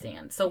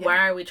understand. So why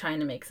are we trying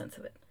to make sense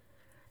of it?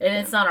 And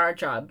it's not our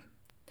job,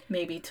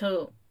 maybe,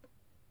 to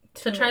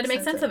to try to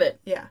make sense of it.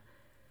 Yeah.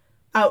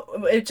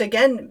 Which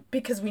again,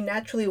 because we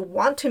naturally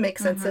want to make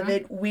sense of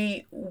it,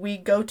 we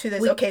go to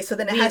this. Okay, so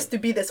then it has to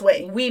be this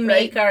way. We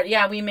make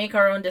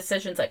our own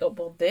decisions. Like, oh,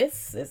 well,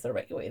 this is the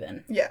right way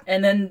then. Yeah.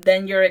 And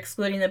then you're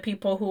excluding the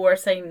people who are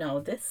saying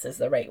no, this is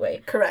the right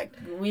way.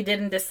 Correct. We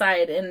didn't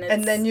decide,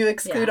 and then you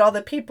exclude all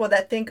the people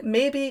that think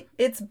maybe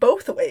it's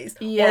both ways,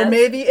 yes. or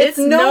maybe it's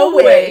no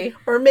way,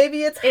 or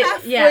maybe it's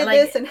halfway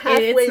this and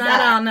halfway that. It's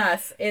not on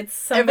us. It's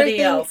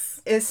somebody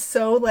else. Is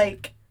so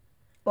like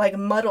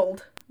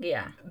muddled.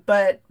 Yeah.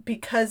 But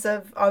because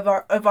of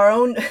our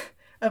own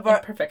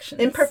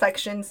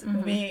imperfections,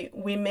 mm-hmm.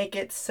 we make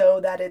it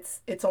so that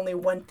it's only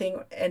one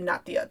thing and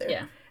not the other.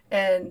 Yeah.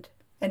 And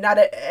not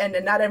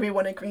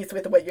everyone agrees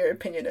with what your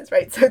opinion is,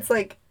 right? So it's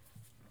like,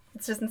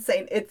 it's just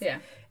insane.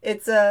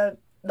 It's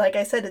like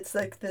I said, it's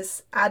like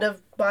this out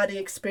of body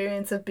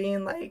experience of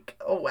being like,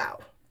 oh wow,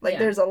 like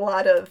there's a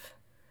lot of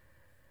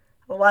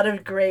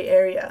gray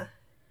area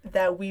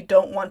that we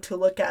don't want to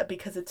look at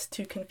because it's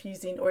too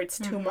confusing or it's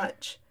too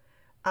much.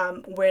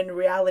 Where in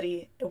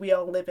reality, we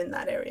all live in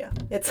that area.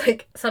 It's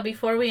like... So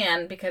before we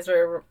end, because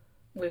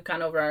we've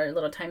gone over our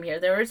little time here,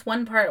 there was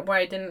one part where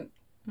I didn't...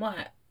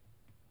 What?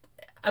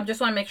 I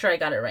just want to make sure I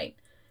got it right.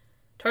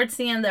 Towards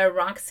the end there,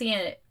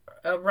 Roxy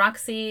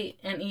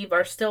and Eve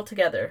are still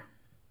together,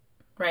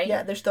 right?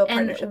 Yeah, they're still a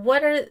partnership. And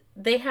what are...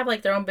 They have,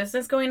 like, their own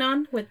business going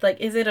on with,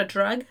 like, is it a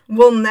drug?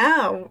 Well,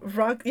 now,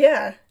 Roxy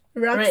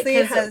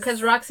has...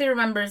 Because Roxy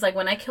remembers, like,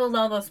 when I killed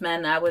all those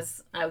men, I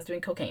was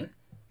doing cocaine.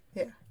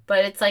 Yeah.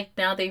 But it's like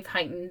now they've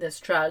heightened this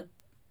drug,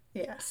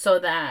 so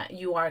that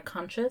you are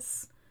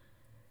conscious,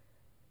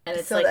 and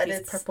it's so like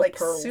these purple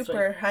pearls,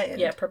 super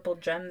heightened. Purple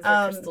gems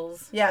or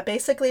crystals. Yeah,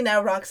 basically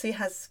now Roxy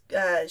has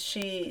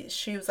she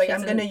was like,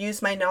 I'm going to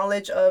use my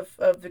knowledge of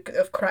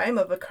crime,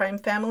 of a crime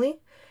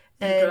family,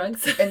 and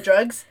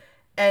drugs,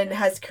 and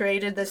has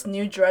created this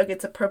new drug.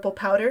 It's a purple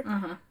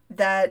powder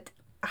that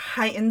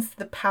heightens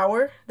the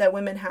power that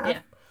women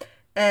have,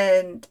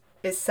 and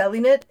is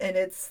selling it, and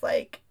it's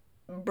like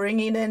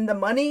bringing in the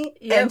money,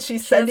 and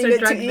she's sending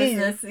it to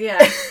Eve.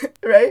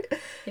 Right?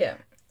 Yeah.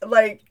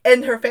 Like,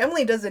 and her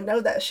family doesn't know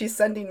that she's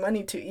sending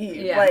money to Eve.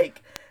 Yeah.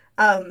 Like,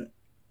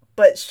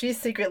 but she's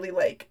secretly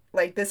like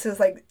this is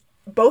like,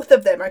 both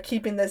of them are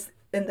keeping this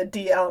in the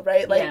DL,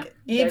 right? Like,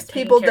 Eve's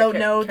people don't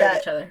know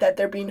that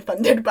they're being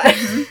funded by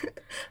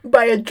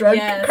by a drug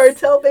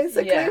cartel,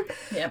 basically.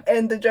 Yeah.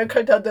 And the drug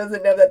cartel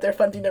doesn't know that they're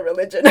funding a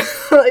religion.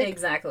 Like,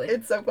 exactly.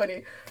 It's so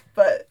funny.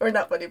 Or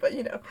not funny, but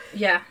you know.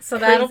 Yeah, so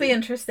crazy. That'll be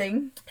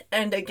interesting.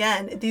 And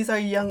again, these are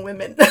young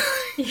women.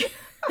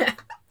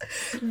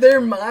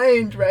 Their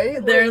mind,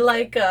 right? They're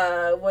like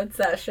what's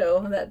that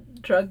show?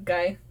 That drug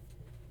guy.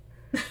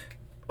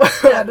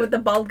 With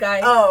the bald guy.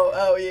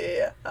 Oh,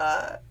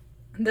 yeah.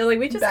 They're like,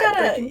 we just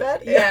gotta...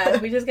 Bad? Yeah,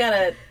 we just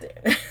gotta...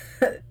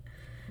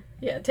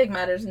 take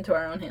matters into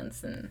our own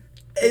hands and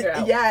figure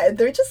out. Yeah,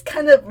 they're just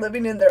kind of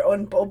living in their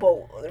own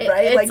bubble,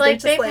 right? It's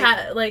like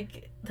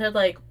they're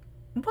like,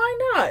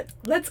 why not?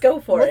 Let's go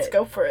for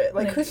it.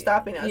 Like, who's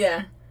stopping us?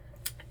 Yeah.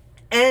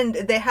 And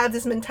they have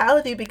this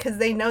mentality because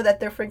they know that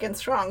they're freaking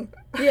strong.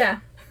 Yeah.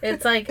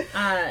 It's like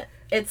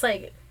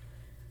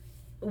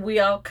we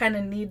all kind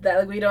of need that.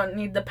 Like, we don't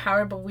need the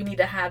power, but we need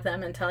to have that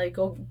mentality.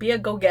 Be a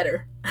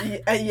go-getter.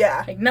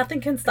 Yeah. Like,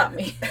 nothing can stop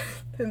me.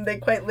 And they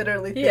quite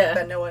literally think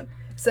that no one...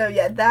 So,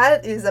 yeah,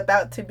 that is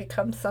about to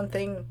become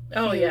something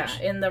huge.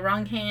 In the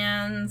wrong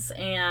hands,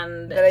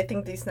 and... That I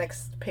think these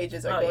next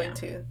pages are going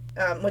to.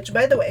 Which,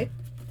 by the way,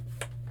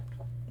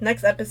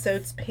 next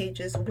episode's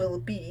pages will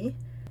be...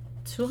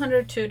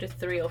 202 to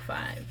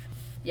 305.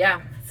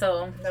 Yeah,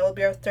 so... That will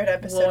be our third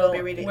episode. We'll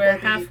be reading. We're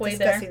halfway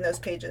discussing those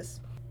pages.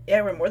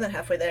 Yeah, we're more than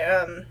halfway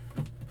there.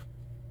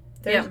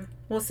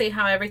 We'll see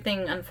how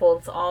everything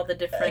unfolds, all the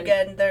different...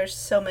 Again, there's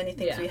so many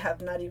things we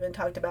have not even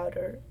talked about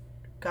or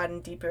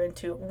gotten deeper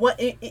into.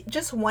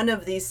 Just one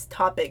of these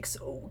topics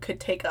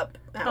could take up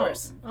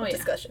hours of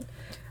discussion.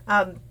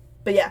 But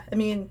yeah, I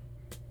mean...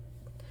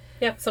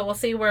 Yep, so we'll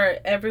see where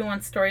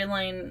everyone's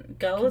storyline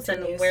goes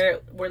continues.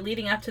 And we're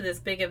leading up to this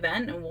big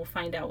event, and we'll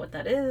find out what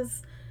that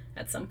is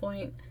at some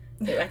point.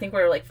 I think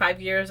we're like 5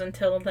 years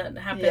until that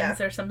happens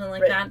or something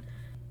like that.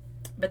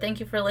 But thank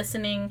you for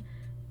listening.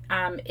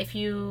 If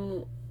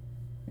you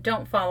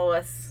don't follow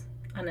us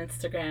on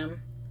Instagram,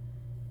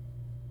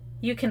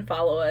 you can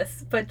follow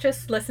us, but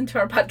just listen to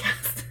our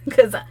podcast.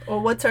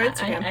 What's our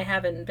Instagram? I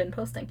haven't been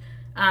posting.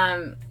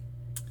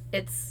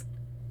 It's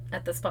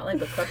at the Spotlight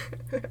Book Club.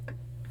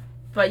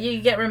 But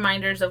you get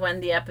reminders of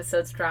when the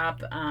episodes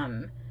drop,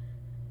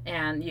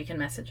 and you can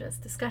message us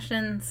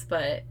discussions,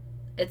 but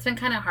it's been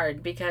kind of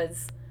hard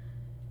because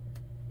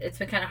it's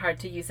been kind of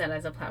hard to use that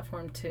as a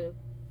platform to,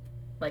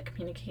 like,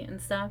 communicate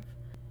and stuff.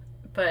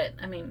 But,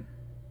 I mean,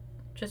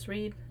 just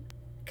read.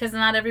 Because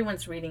not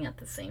everyone's reading at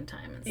the same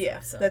time and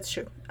stuff. So. That's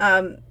true.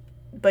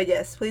 But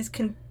yes, please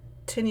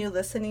continue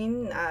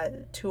listening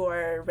to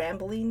our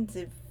ramblings.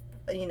 If,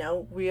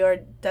 we are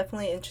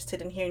definitely interested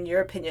in hearing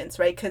your opinions,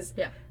 right? Because,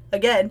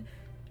 again...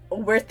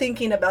 We're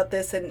thinking about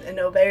this in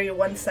a very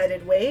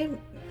one-sided way,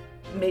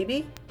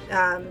 maybe,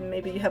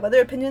 Maybe you have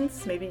other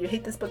opinions. Maybe you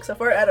hate this book so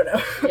far. I don't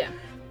know. Yeah.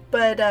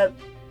 But,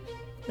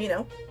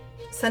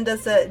 send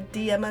us a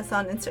DM us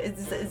on Instagram.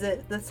 Is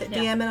it let's say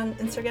DM it on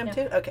Instagram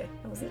too? Okay,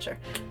 I wasn't sure.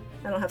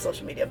 I don't have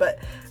social media, but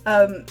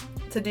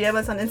to DM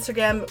us on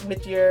Instagram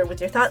with your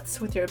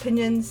thoughts, with your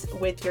opinions,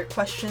 with your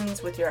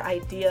questions, with your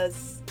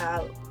ideas.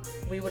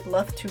 We would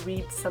love to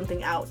read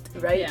something out,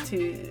 right?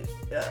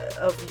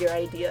 Of your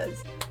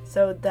ideas.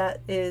 So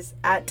that is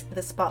at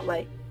the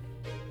Spotlight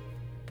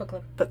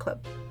Book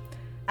Club.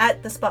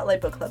 At the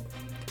Spotlight Book Club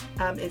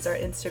is our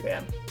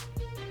Instagram.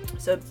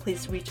 So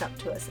please reach out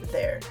to us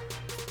there.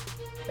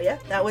 But yeah,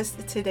 that was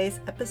today's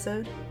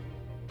episode.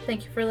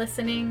 Thank you for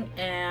listening,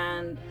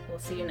 and we'll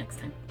see you next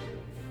time.